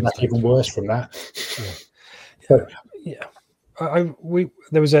to make came back even worse from that. There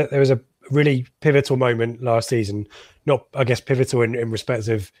was a really pivotal moment last season, not I guess pivotal in respect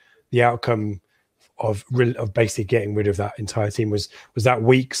of the outcome of basically getting rid of that entire team was that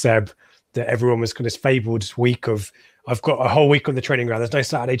week, Seb, that everyone was kind of fabled week of I've got a whole week on the training ground. There's no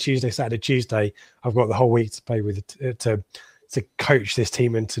Saturday, Tuesday. I've got the whole week to play with to coach this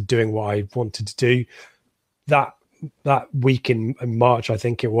team into doing what I wanted to do. That week in March, I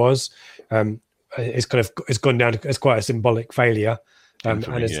think it was, it's gone down as quite a symbolic failure, and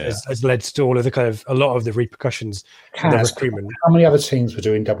has led to all of a lot of the repercussions of the recruitment. How many other teams were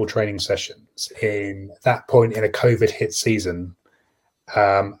doing double training sessions in that point in a COVID hit season?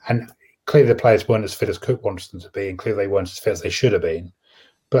 And clearly the players weren't as fit as Cook wanted them to be, and clearly they weren't as fit as they should have been.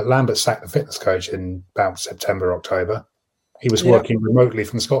 But Lambert sacked the fitness coach in about September, October. He was working remotely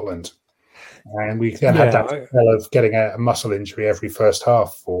from Scotland. And we then had that spell of getting a muscle injury every first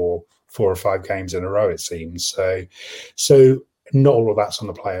half for 4 or 5 games in a row, it seems. So not all of that's on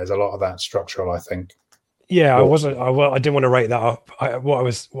the players. A lot of that's structural, I think. Yeah, I didn't want to rate that up. What I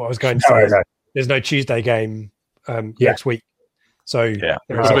was going to say is there's no Tuesday game next week. So it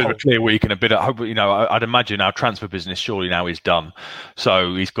was a bit of a clear week and a bit of, I'd imagine our transfer business surely now is done.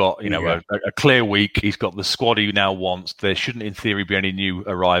 So he's got, a clear week. He's got the squad he now wants. There shouldn't, in theory, be any new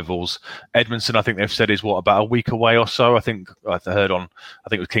arrivals. Edmondson, I think they've said, is about a week away or so. I think I heard on,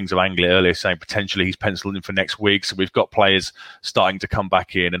 it was Kings of Anglia earlier saying potentially he's penciled in for next week. So we've got players starting to come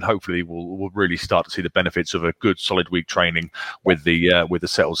back in, and hopefully we'll really start to see the benefits of a good solid week training with the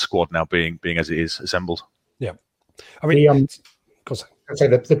settled squad now being as it is assembled. Yeah, I mean. I'd say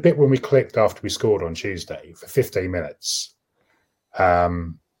the bit when we clicked after we scored on Tuesday for 15 minutes,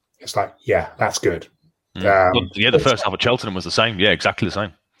 it's like, that's good. The first half of Cheltenham was the same. Yeah, exactly the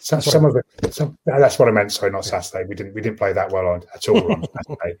same. Some of it. That's what I meant. Sorry, not Saturday. We didn't play that well at all on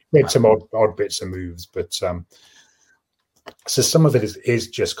Saturday. We had some odd bits and moves, but so some of it is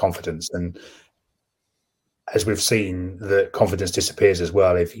just confidence. And as we've seen, the confidence disappears as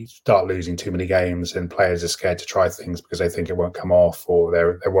well if you start losing too many games and players are scared to try things because they think it won't come off, or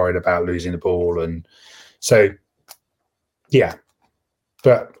they're worried about losing the ball. And so,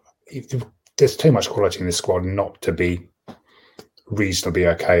 but there's too much quality in this squad not to be reasonably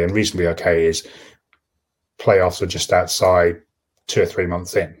okay. And reasonably okay is playoffs are just outside 2 or 3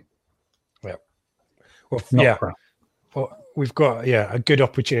 months in. Yeah. Well, we've got a good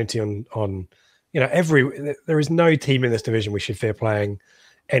opportunity on. There is no team in this division we should fear playing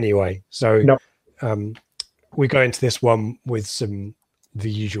anyway. So we go into this one with the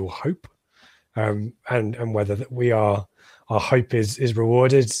usual hope, and whether our hope is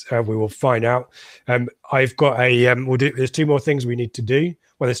rewarded, we will find out. I've got there's 2 more things we need to do.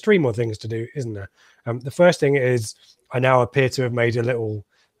 Well, there's 3 more things to do, isn't there? The first thing is I now appear to have made a little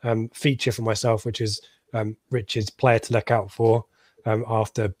feature for myself, which is Richard's player to look out for.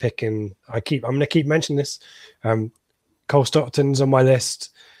 After picking, I'm going to keep mentioning this. Cole Stockton's on my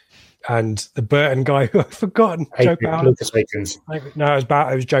list, and the Burton guy who I've forgotten, Joe Powell. Lucas Akins. No,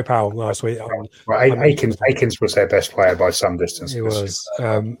 it was Joe Powell last week. Akins was their best player by some distance. He was,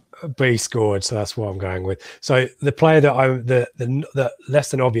 but he scored, so that's what I'm going with. So the player that the less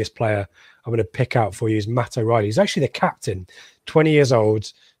than obvious player I'm going to pick out for you is Matt O'Reilly. He's actually the captain, 20 years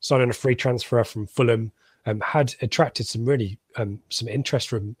old, signed on a free transfer from Fulham. Had attracted some really some interest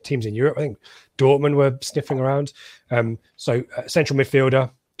from teams in Europe. I think Dortmund were sniffing around. So central midfielder,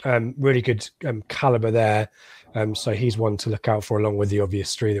 really good caliber there. So he's one to look out for, along with the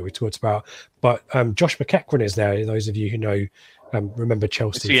obvious 3 that we talked about. But Josh McEachran is there. Those of you who know Remember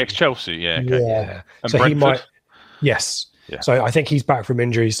Chelsea? Is he ex-Chelsea? Yeah. Okay. Yeah. And so Brentford? he might. Yes. Yeah. So I think he's back from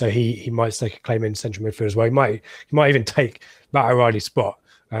injury, so he might stake a claim in central midfield as well. He might even take Matt O'Reilly's spot.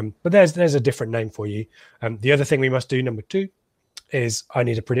 But there's a different name for you. The other thing we must do, number 2, is I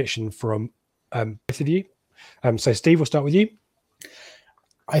need a prediction from both of you. So Steve, we'll start with you.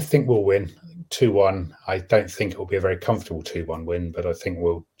 I think we'll win 2-1. I don't think it will be a very comfortable 2-1 win, but I think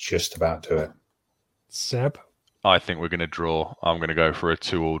we'll just about do it. Seb? I think we're going to draw. I'm going to go for a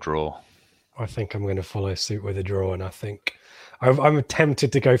 2-2 draw. I think I'm going to follow suit with a draw, and I think I'm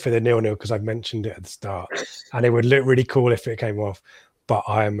tempted to go for the 0-0 because I've mentioned it at the start, and it would look really cool if it came off. But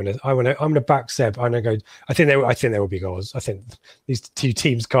I'm gonna back Seb. I'm gonna go. I think there will be goals. I think these two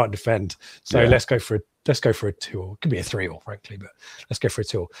teams can't defend, so let's go for a 2-2. It could be a 3-2, frankly, but let's go for a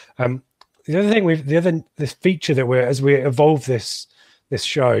 2-2. The other thing this feature that as we evolve this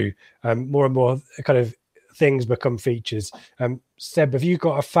show, more and more kind of things become features. Seb, have you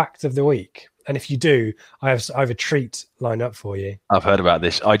got a fact of the week? And if you do, I have a treat lined up for you. I've heard about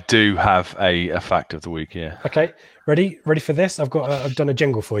this. I do have a fact of the week. Yeah. Okay. Ready for this? I've done a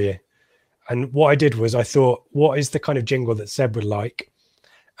jingle for you. And what I did was I thought, what is the kind of jingle that Seb would like?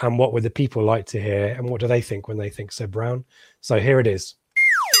 And what would the people like to hear? And what do they think when they think Seb Brown? So here it is.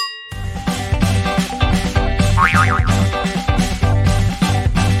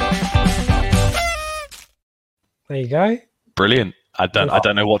 There you go. Brilliant. I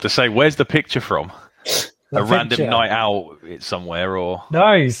don't know what to say. Where's the picture from? Random night out somewhere, or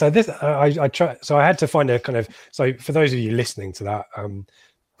no? So this I tried. So I had to find a kind of. So for those of you listening to that,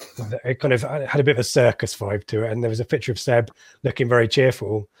 it kind of had a bit of a circus vibe to it, and there was a picture of Seb looking very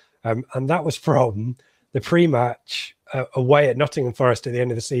cheerful, and that was from the pre-match away at Nottingham Forest at the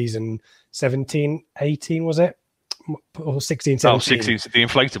end of the season, 17-18 was it? Or 16-17. Oh, 16, the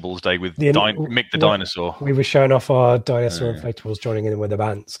inflatables day with Mick the dinosaur. We were showing off our dinosaur inflatables, joining in with the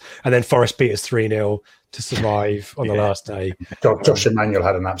Bants. And then Forest beat us 3-0 to survive on the last day. Josh Emmanuel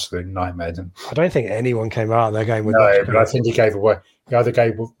had an absolute nightmare. I don't think anyone came out of their game with no, but I think he either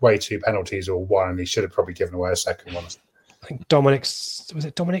gave away 2 penalties or 1, and he should have probably given away a second one. I think Dominic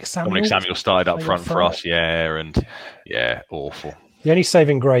Samuel? Dominic Samuel started up front for us, awful. The only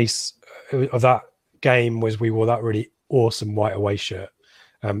saving grace of that game was we wore that really awesome white away shirt,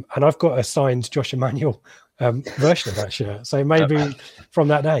 and I've got a signed Josh Emmanuel version of that shirt, so maybe from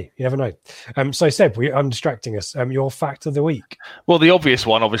that day, you never know. So Seb, I'm distracting us. Your fact of the week. Well, the obvious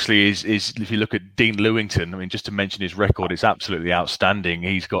one obviously is if you look at Dean Lewington, I mean, just to mention his record, it's absolutely outstanding.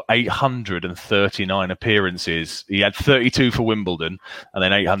 He's got 839 appearances. He had 32 for Wimbledon and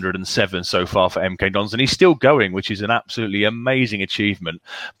then 807 so far for MK Dons, and he's still going, which is an absolutely amazing achievement.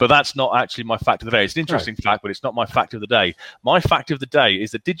 But that's not actually my fact of the day. It's an interesting fact, but it's not my fact of the day. My fact of the day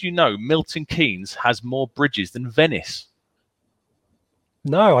is that, did you know Milton Keynes has more bridges than Venice?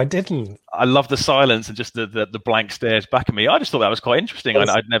 No, I didn't. I love the silence and just the blank stares back at me. I just thought that was quite interesting.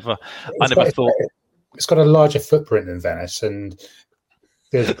 I never thought it's got a larger footprint than Venice, and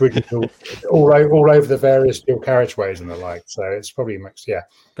there's bridges all over the various dual carriageways and the like. So it's probably mixed. Yeah.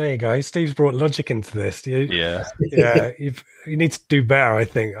 There you go. Steve's brought logic into this. Yeah. You need to do better. I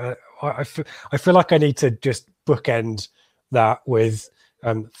think. I feel like I need to just bookend that with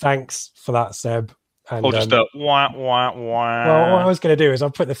thanks for that, Seb. And, or just a wah, wah, wah. Well, what I was going to do is I'll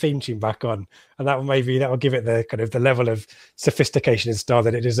put the theme tune back on, and that will give it the kind of the level of sophistication and style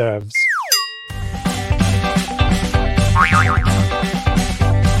that it deserves.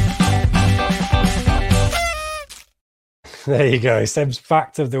 There you go, Seb's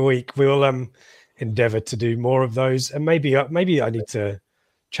fact of the week. We'll endeavour to do more of those, and maybe I need to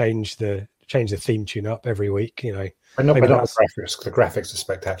change the theme tune up every week. You know. But not the graphics. The graphics are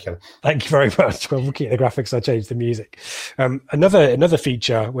spectacular. Thank you very much. Well, we'll keep the graphics. I changed the music. Another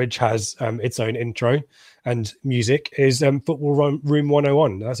feature which has its own intro and music is Football Room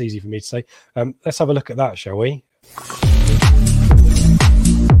 101. That's easy for me to say. Let's have a look at that, shall we?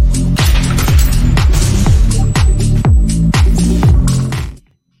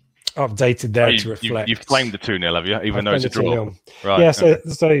 Updated there to reflect. You've claimed the 2-0, have you? Even though it's a draw. Right. Yeah, so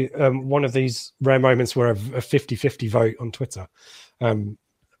one of these rare moments where a 50-50 vote on Twitter. I'm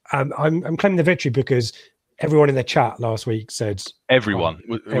claiming the victory because everyone in the chat last week said... Everyone.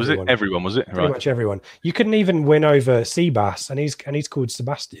 Was it? Everyone, was it? Pretty much everyone. You couldn't even win over Seabass, and he's called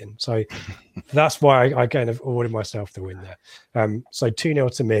Sebastian. So that's why I kind of awarded myself the win there. So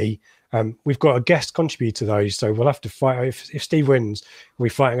 2-0 to me. We've got a guest contributor though, so we'll have to fight. If Steve wins, we're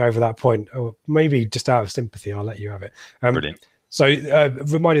fighting over that point, or maybe just out of sympathy, I'll let you have it. Brilliant. So,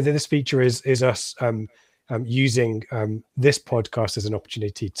 reminded that this feature is us using this podcast as an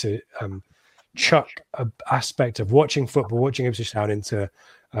opportunity to chuck an aspect of watching football, watching Ipswich Town into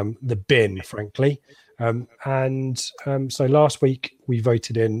the bin, frankly. So last week we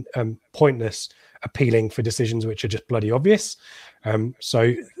voted in pointless appealing for decisions which are just bloody obvious.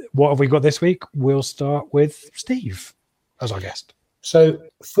 So what have we got this week? We'll start with Steve as our guest. So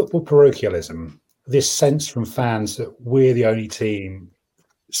football parochialism, this sense from fans that we're the only team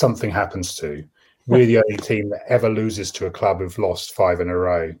something happens to. We're the only team that ever loses to a club who've lost 5 in a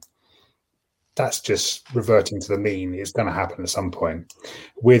row. That's just reverting to the mean. It's going to happen at some point.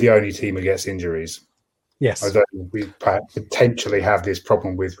 We're the only team who gets injuries. Yes. Although we potentially have this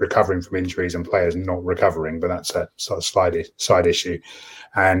problem with recovering from injuries and players not recovering, but that's a sort of side issue.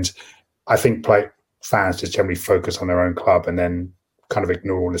 And I think fans just generally focus on their own club and then kind of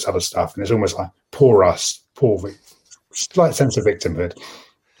ignore all this other stuff. And it's almost like, poor us, slight sense of victimhood.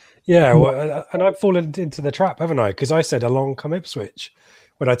 Yeah, well, and I've fallen into the trap, haven't I? Because I said along come Ipswich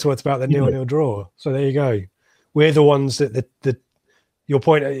when I talked about the 0-0 draw. So there you go. We're the ones that your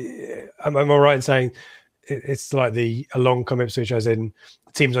point. Am I right in saying it's like the along come Ipswich, as in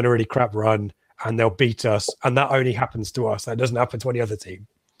the team's on a really crap run and they'll beat us, and that only happens to us. That doesn't happen to any other team.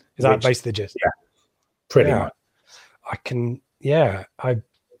 Is that basically the gist? Yeah, pretty much. I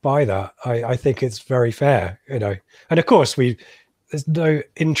buy that. I think it's very fair, and of course there's no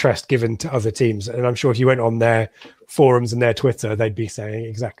interest given to other teams. And I'm sure if you went on their forums and their Twitter, they'd be saying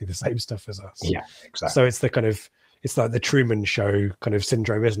exactly the same stuff as us. Yeah, exactly. So it's like the Truman Show kind of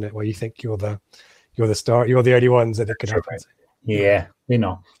syndrome, isn't it? Where you think you're the star, you're the only ones that it could happen to. Yeah, we're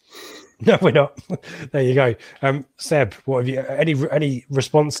not. No, we're not. There you go. Seb, what have you? Any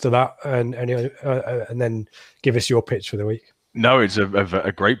response to that? And then give us your pitch for the week. No, it's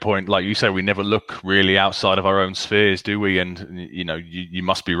a great point. Like you say, we never look really outside of our own spheres, do we? And, you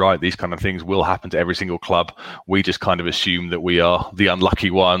must be right. These kind of things will happen to every single club. We just kind of assume that we are the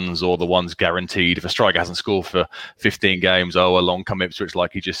unlucky ones or the ones guaranteed. If a striker hasn't scored for 15 games, along come Ipswich,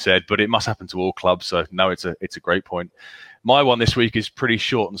 like he just said. But it must happen to all clubs. So, no, it's a great point. My one this week is pretty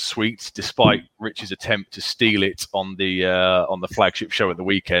short and sweet, despite Rich's attempt to steal it on the flagship show at the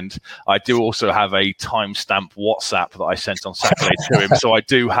weekend. I do also have a timestamp WhatsApp that I sent on Saturday to him, so I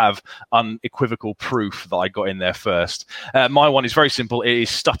do have unequivocal proof that I got in there first. My one is very simple. It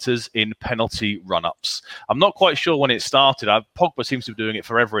is stutters in penalty run-ups. I'm not quite sure when it started. Pogba seems to be doing it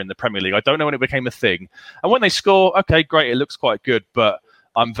forever in the Premier League. I don't know when it became a thing. And when they score, okay, great, it looks quite good, but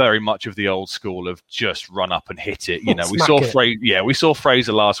I'm very much of the old school of just run up and hit it. We saw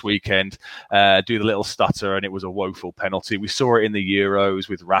Fraser last weekend do the little stutter, and it was a woeful penalty. We saw it in the Euros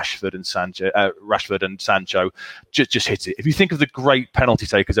with Rashford and Sancho. Just hit it. If you think of the great penalty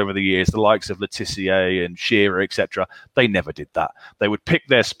takers over the years, the likes of Letitia and Shearer, etc., they never did that. They would pick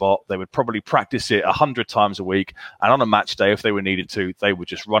their spot. They would probably practice it 100 times a week, and on a match day, if they were needed to, they would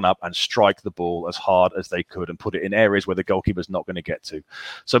just run up and strike the ball as hard as they could and put it in areas where the goalkeeper's not going to get to.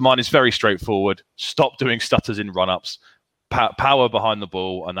 So mine is very straightforward. Stop doing stutters in run-ups. Power behind the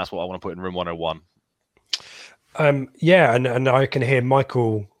ball, and that's what I want to put in room 101. And I can hear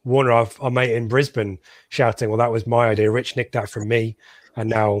Michael Warner, our mate in Brisbane, shouting, well, that was my idea. Rich nicked that from me. And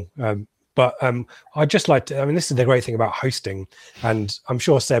now... But I'd just like to... this is the great thing about hosting. And I'm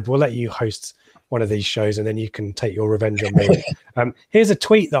sure, Seb, we'll let you host one of these shows and then you can take your revenge on me. Here's a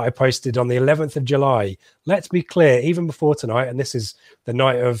tweet that I posted on the 11th of July. Let's be clear, even before tonight, and this is the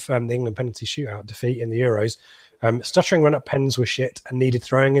night of the England penalty shootout defeat in the Euros, stuttering run-up pens were shit and needed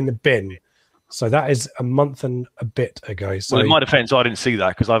throwing in the bin. So that is a month and a bit ago. So, well, in my defence, I didn't see that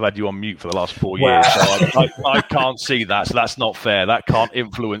because I've had you on mute for the last 4 years. So I can't see that. So that's not fair. That can't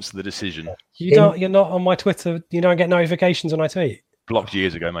influence the decision. You're not on my Twitter. You don't get notifications when I tweet. Blocked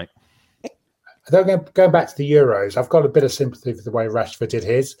years ago, mate. Going back to the Euros, I've got a bit of sympathy for the way Rashford did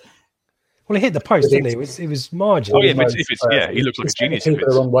his. Well, he hit the post, didn't he? It was marginal. Oh, yeah, he looks like a genius. He took it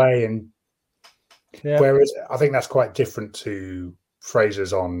the wrong way. Whereas I think that's quite different to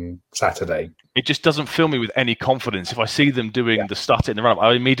Fraser's on Saturday. It just doesn't fill me with any confidence. If I see them doing the stutter in the run-up,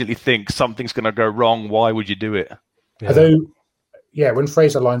 I immediately think something's going to go wrong. Why would you do it? Yeah. Although, when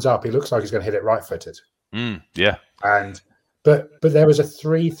Fraser lines up, he looks like he's going to hit it right-footed. Yeah. But there was a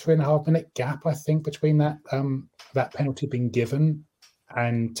 3.5 minute gap, I think, between that penalty being given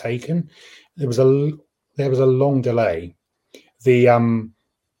and taken. There was a long delay. The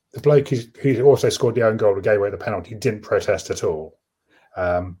bloke who also scored the own goal and gave away the penalty didn't protest at all.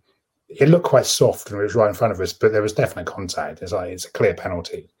 It looked quite soft and it was right in front of us, but there was definite contact. It's a clear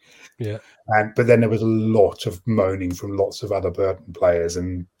penalty. Yeah. But then there was a lot of moaning from lots of other Burton players,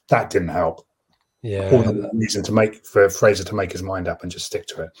 and that didn't help. Yeah, all the reason for Fraser to make his mind up and just stick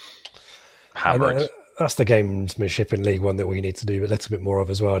to it. Hammer it. that's the gamesmanship in League One that we need to do a little bit more of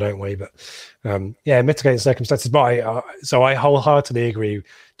as well, don't we? But mitigating circumstances. But I wholeheartedly agree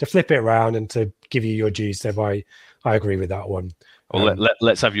to flip it around and to give you your dues. Seb, I agree with that one. Well,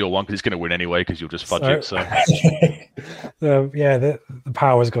 let's have your one because it's going to win anyway because you'll just fudge it. So the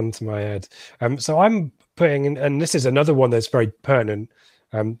power has gone to my head. So I'm putting in, and this is another one that's very pertinent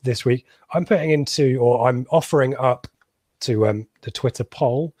this week. I'm offering up to the Twitter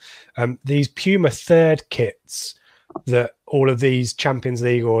poll these Puma third kits that all of these Champions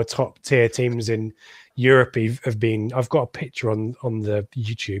League or top tier teams in Europe have been. I've got a picture on the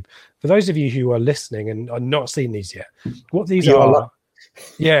YouTube for those of you who are listening and are not seeing these yet. What these are,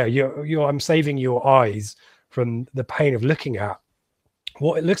 I'm saving your eyes from the pain of looking at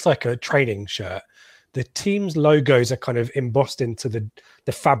what it looks like a training shirt. The team's logos are kind of embossed into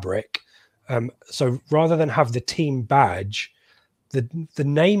the fabric. So rather than have the team badge, the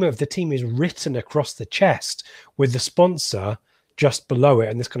name of the team is written across the chest with the sponsor just below it,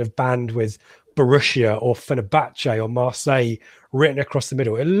 and this kind of band with Borussia or Fenerbahce or Marseille written across the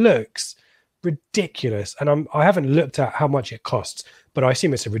middle. It looks ridiculous, and I haven't looked at how much it costs, but I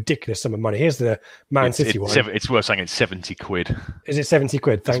assume it's a ridiculous sum of money. Here's the Man City one. It's worth saying it's 70 quid. Is it 70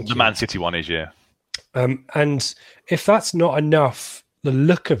 quid? Thank you. The Man City one is, yeah. And if that's not enough, the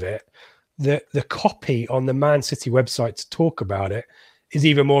look of it, the copy on the Man City website to talk about it is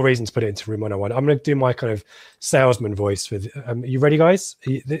even more reason to put it into Room 101. I'm going to do my kind of salesman voice with. You ready, guys?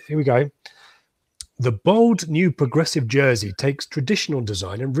 Here we go. The bold new progressive jersey takes traditional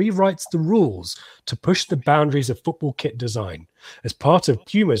design and rewrites the rules to push the boundaries of football kit design. As part of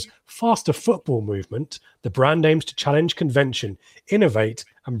Puma's faster football movement, the brand aims to challenge convention, innovate,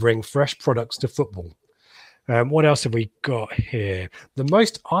 and bring fresh products to football. What else have we got here? The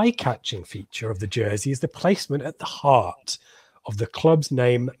most eye-catching feature of the jersey is the placement at the heart of the club's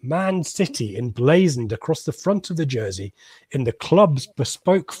name, Man City, emblazoned across the front of the jersey in the club's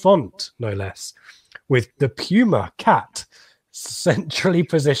bespoke font, no less, with the Puma cat centrally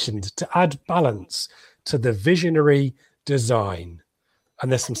positioned to add balance to the visionary design.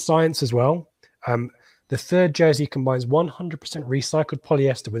 And there's some science as well. The third jersey combines 100% recycled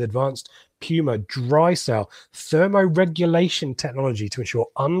polyester with advanced Puma dry cell thermoregulation technology to ensure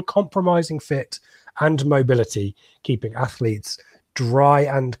uncompromising fit and mobility, keeping athletes dry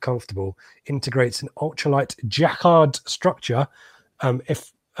and comfortable. Integrates an ultralight jacquard structure.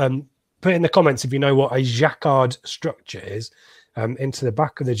 Put in the comments if you know what a jacquard structure is, into the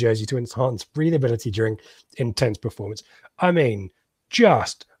back of the jersey to enhance breathability during intense performance. I mean,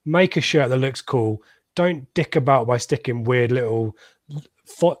 just make a shirt that looks cool. Don't dick about by sticking weird little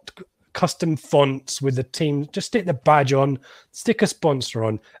custom fonts with the team. Just stick the badge on, stick a sponsor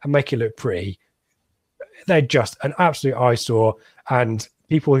on, and make it look pretty. They're just an absolute eyesore, and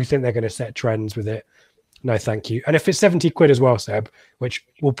people who think they're going to set trends with it, no thank you. And if it's 70 quid as well, Seb, which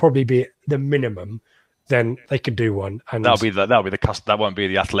will probably be the minimum, then they could do one. And that'll be the custom. That won't be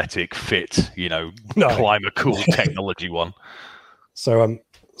the athletic fit, climate cool technology one. So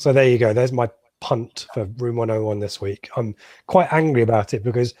there you go. There's my punt for Room 101 this week. I'm quite angry about it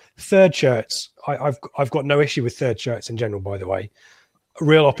because third shirts, I've got no issue with third shirts in general, by the way. A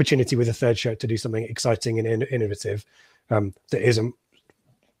real opportunity with a third shirt to do something exciting and innovative that isn't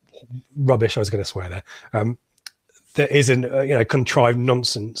rubbish. I was going to swear there. That isn't contrived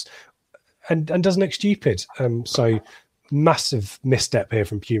nonsense and doesn't look stupid. So massive misstep here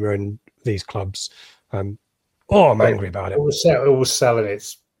from Puma and these clubs. I'm angry about it. It was selling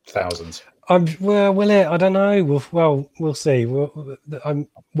its thousands. Will it? I don't know. We'll see. The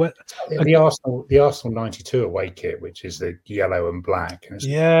Arsenal '92 away kit, which is the yellow and black. And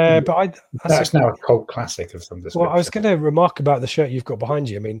that's now a cult classic of some description. Well, I was going to remark about the shirt you've got behind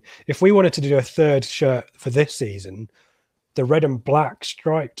you. I mean, if we wanted to do a third shirt for this season, the red and black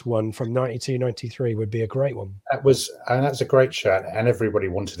striped one from '92-'93 would be a great one. That's a great shirt, and everybody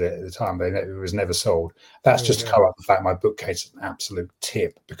wanted it at the time. It was never sold. That's just to cover up the fact my bookcase is an absolute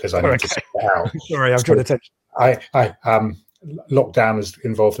tip because I need to sort it out. Sorry, I've drawn attention. Lockdown has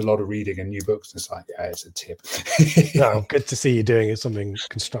involved a lot of reading and new books. And it's like, it's a tip. No, good to see you doing something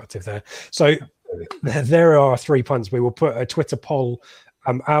constructive there. So there are 3 punts. We will put a Twitter poll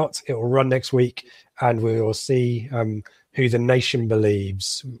out. It will run next week, and we will see who the nation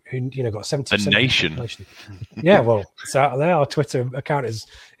believes. Who got 70%. The nation. Yeah, well, it's out there. Our Twitter account is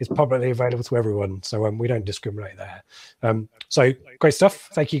publicly available to everyone, so we don't discriminate there. So great stuff.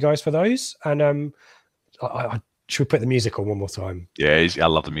 Thank you guys for those. And should we put the music on one more time? Yeah, I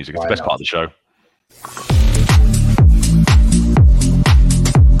love the music. It's the best part of the show.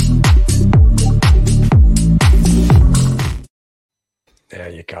 There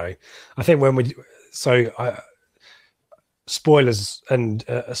you go. I think when spoilers and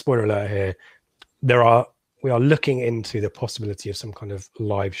a spoiler alert here. We are looking into the possibility of some kind of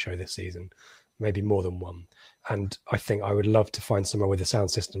live show this season, maybe more than one. And I think I would love to find somewhere with a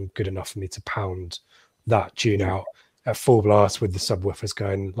sound system good enough for me to pound that tune out at full blast with the subwoofers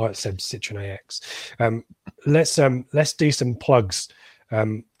going, like I said, Citroen AX. Let's do some plugs.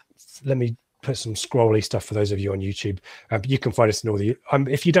 Let me put some scrolly stuff for those of you on YouTube. You can find us in all the.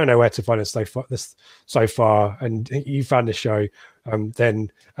 If you don't know where to find us so far, and you found the show,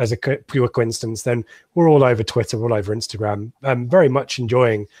 then as a pure coincidence, then we're all over Twitter, we're all over Instagram. Very much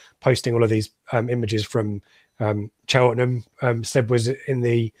enjoying posting all of these images from Cheltenham. Seb was in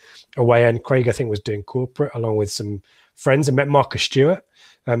the away end. Craig, I think, was doing corporate along with some friends, and met Marcus Stewart.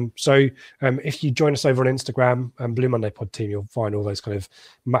 So if you join us over on Instagram, Blue Monday Pod Team, you'll find all those kind of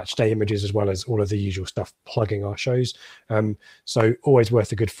match day images as well as all of the usual stuff plugging our shows. So always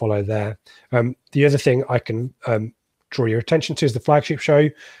worth a good follow there. The other thing I can draw your attention to is the flagship show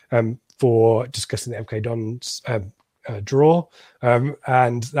for discussing the MK Dons draw,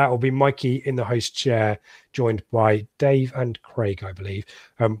 and that will be Mikey in the host chair, joined by Dave and Craig, I believe.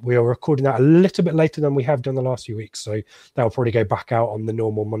 We are recording that a little bit later than we have done the last few weeks, so that will probably go back out on the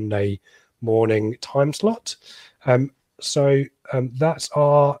normal Monday morning time slot. So that's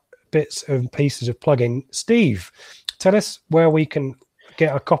our bits and pieces of plugging. Steve, tell us where we can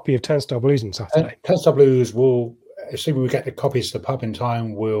get a copy of Turnstile Blues on Saturday. Turnstile Blues will, assuming we get the copies to the pub in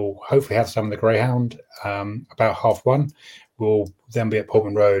time, we'll hopefully have some of the Greyhound about 1:30. We'll then be at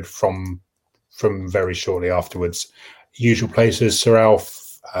Portman Road from very shortly afterwards. Usual places, Sir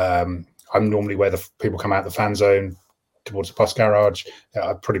Alf. I'm normally where the people come out the fan zone towards the bus garage.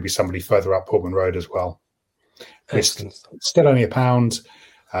 I'd probably be somebody further up Portman Road as well. It's still only £1.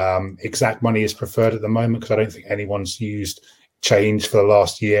 Exact money is preferred at the moment because I don't think anyone's used change for the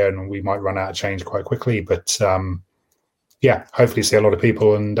last year, and we might run out of change quite quickly. But yeah, hopefully see a lot of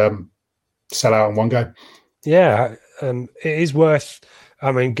people and sell out in one go. Yeah, it is worth.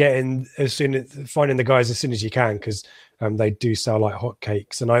 Finding the guys as soon as you can, because they do sell like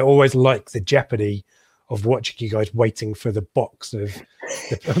hotcakes. And I always like the jeopardy of watching you guys waiting for the box of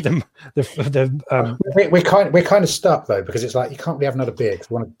We're kind of stuck though, because it's like you can't really have another beer because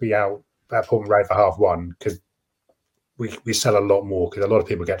we want to be out at Portman Road for 1:30 because we sell a lot more because a lot of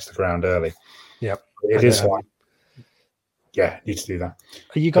people get to the ground early. Yeah, it is like. Yeah, need to do that.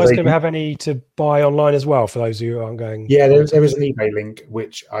 Are you guys going to have any to buy online as well for those who aren't going? Yeah, there is an eBay link,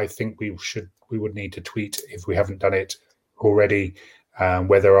 which I think we would need to tweet if we haven't done it already,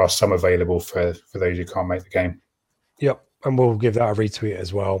 where there are some available for those who can't make the game. Yep, and we'll give that a retweet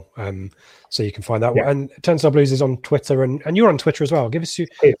as well, so you can find that. Yeah. And Turnstile Blues is on Twitter, and you're on Twitter as well. Tell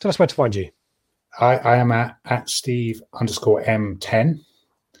us where to find you. I am at Steve_M10,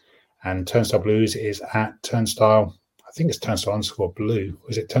 and Turnstile Blues is at Turnstile. I think it's Turnstile_Blue.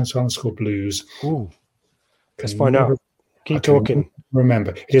 Is it Turnstile_Blues? Ooh, let's find out. Keep talking.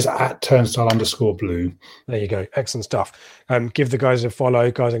 Remember, it is at Turnstile_Blue. There you go. Excellent stuff. Give the guys a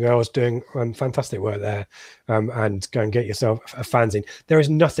follow, guys and girls doing fantastic work there. And go and get yourself a fanzine. There is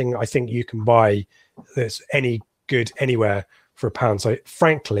nothing I think you can buy that's any good anywhere for £1. So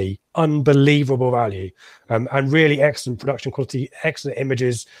frankly, unbelievable value, and really excellent production quality, excellent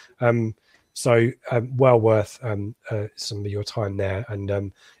images. So well worth some of your time there.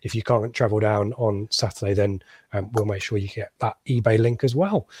 And if you can't travel down on Saturday, then we'll make sure you get that eBay link as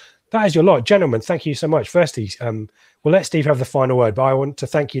well. That is your lot. Gentlemen, thank you so much. Firstly, we'll let Steve have the final word, but I want to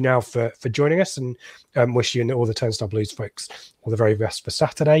thank you now for joining us and wish you and all the Turnstile Blues folks all the very best for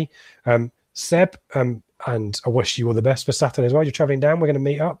Saturday. Seb, and I wish you all the best for Saturday as well. You're traveling down. We're going to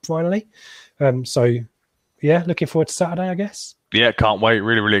meet up finally. So, yeah, looking forward to Saturday, I guess. Yeah, can't wait.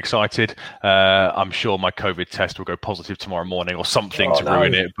 Really, really excited. I'm sure my COVID test will go positive tomorrow morning or something to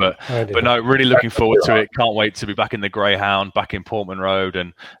ruin it. But no, really looking forward to it. Can't wait to be back in the Greyhound, back in Portman Road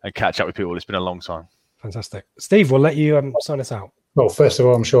and catch up with people. It's been a long time. Fantastic. Steve, we'll let you sign us out. Well, first of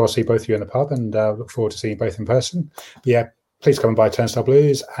all, I'm sure I'll see both of you in the pub and look forward to seeing you both in person. But yeah, please come and buy Turnstile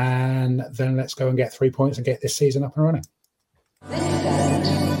Blues and then let's go and get 3 points and get this season up and running.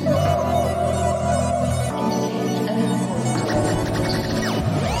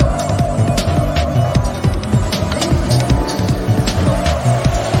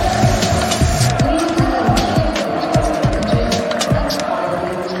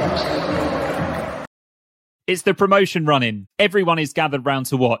 It's the promotion run-in. Everyone is gathered round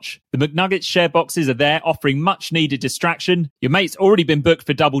to watch. The McNuggets share boxes are there, offering much-needed distraction. Your mate's already been booked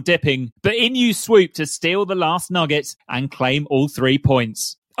for double dipping, but in you swoop to steal the last nugget and claim all 3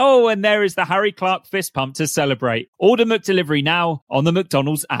 points. Oh, and there is the Harry Clark fist pump to celebrate. Order McDelivery now on the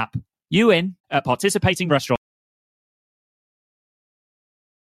McDonald's app. You in at participating restaurants.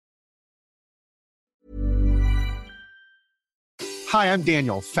 Hi, I'm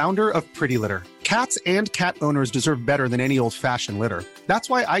Daniel, founder of Pretty Litter. Cats and cat owners deserve better than any old-fashioned litter. That's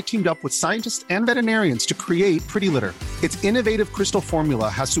why I teamed up with scientists and veterinarians to create Pretty Litter. Its innovative crystal formula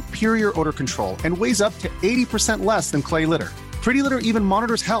has superior odor control and weighs up to 80% less than clay litter. Pretty Litter even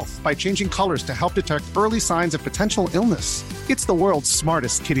monitors health by changing colors to help detect early signs of potential illness. It's the world's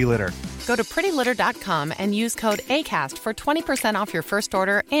smartest kitty litter. Go to prettylitter.com and use code ACAST for 20% off your first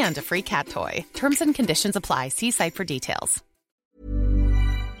order and a free cat toy. Terms and conditions apply. See site for details.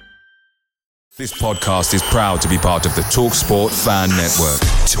 This podcast is proud to be part of the TalkSport Fan Network.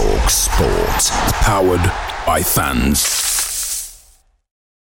 TalkSport. Powered by fans.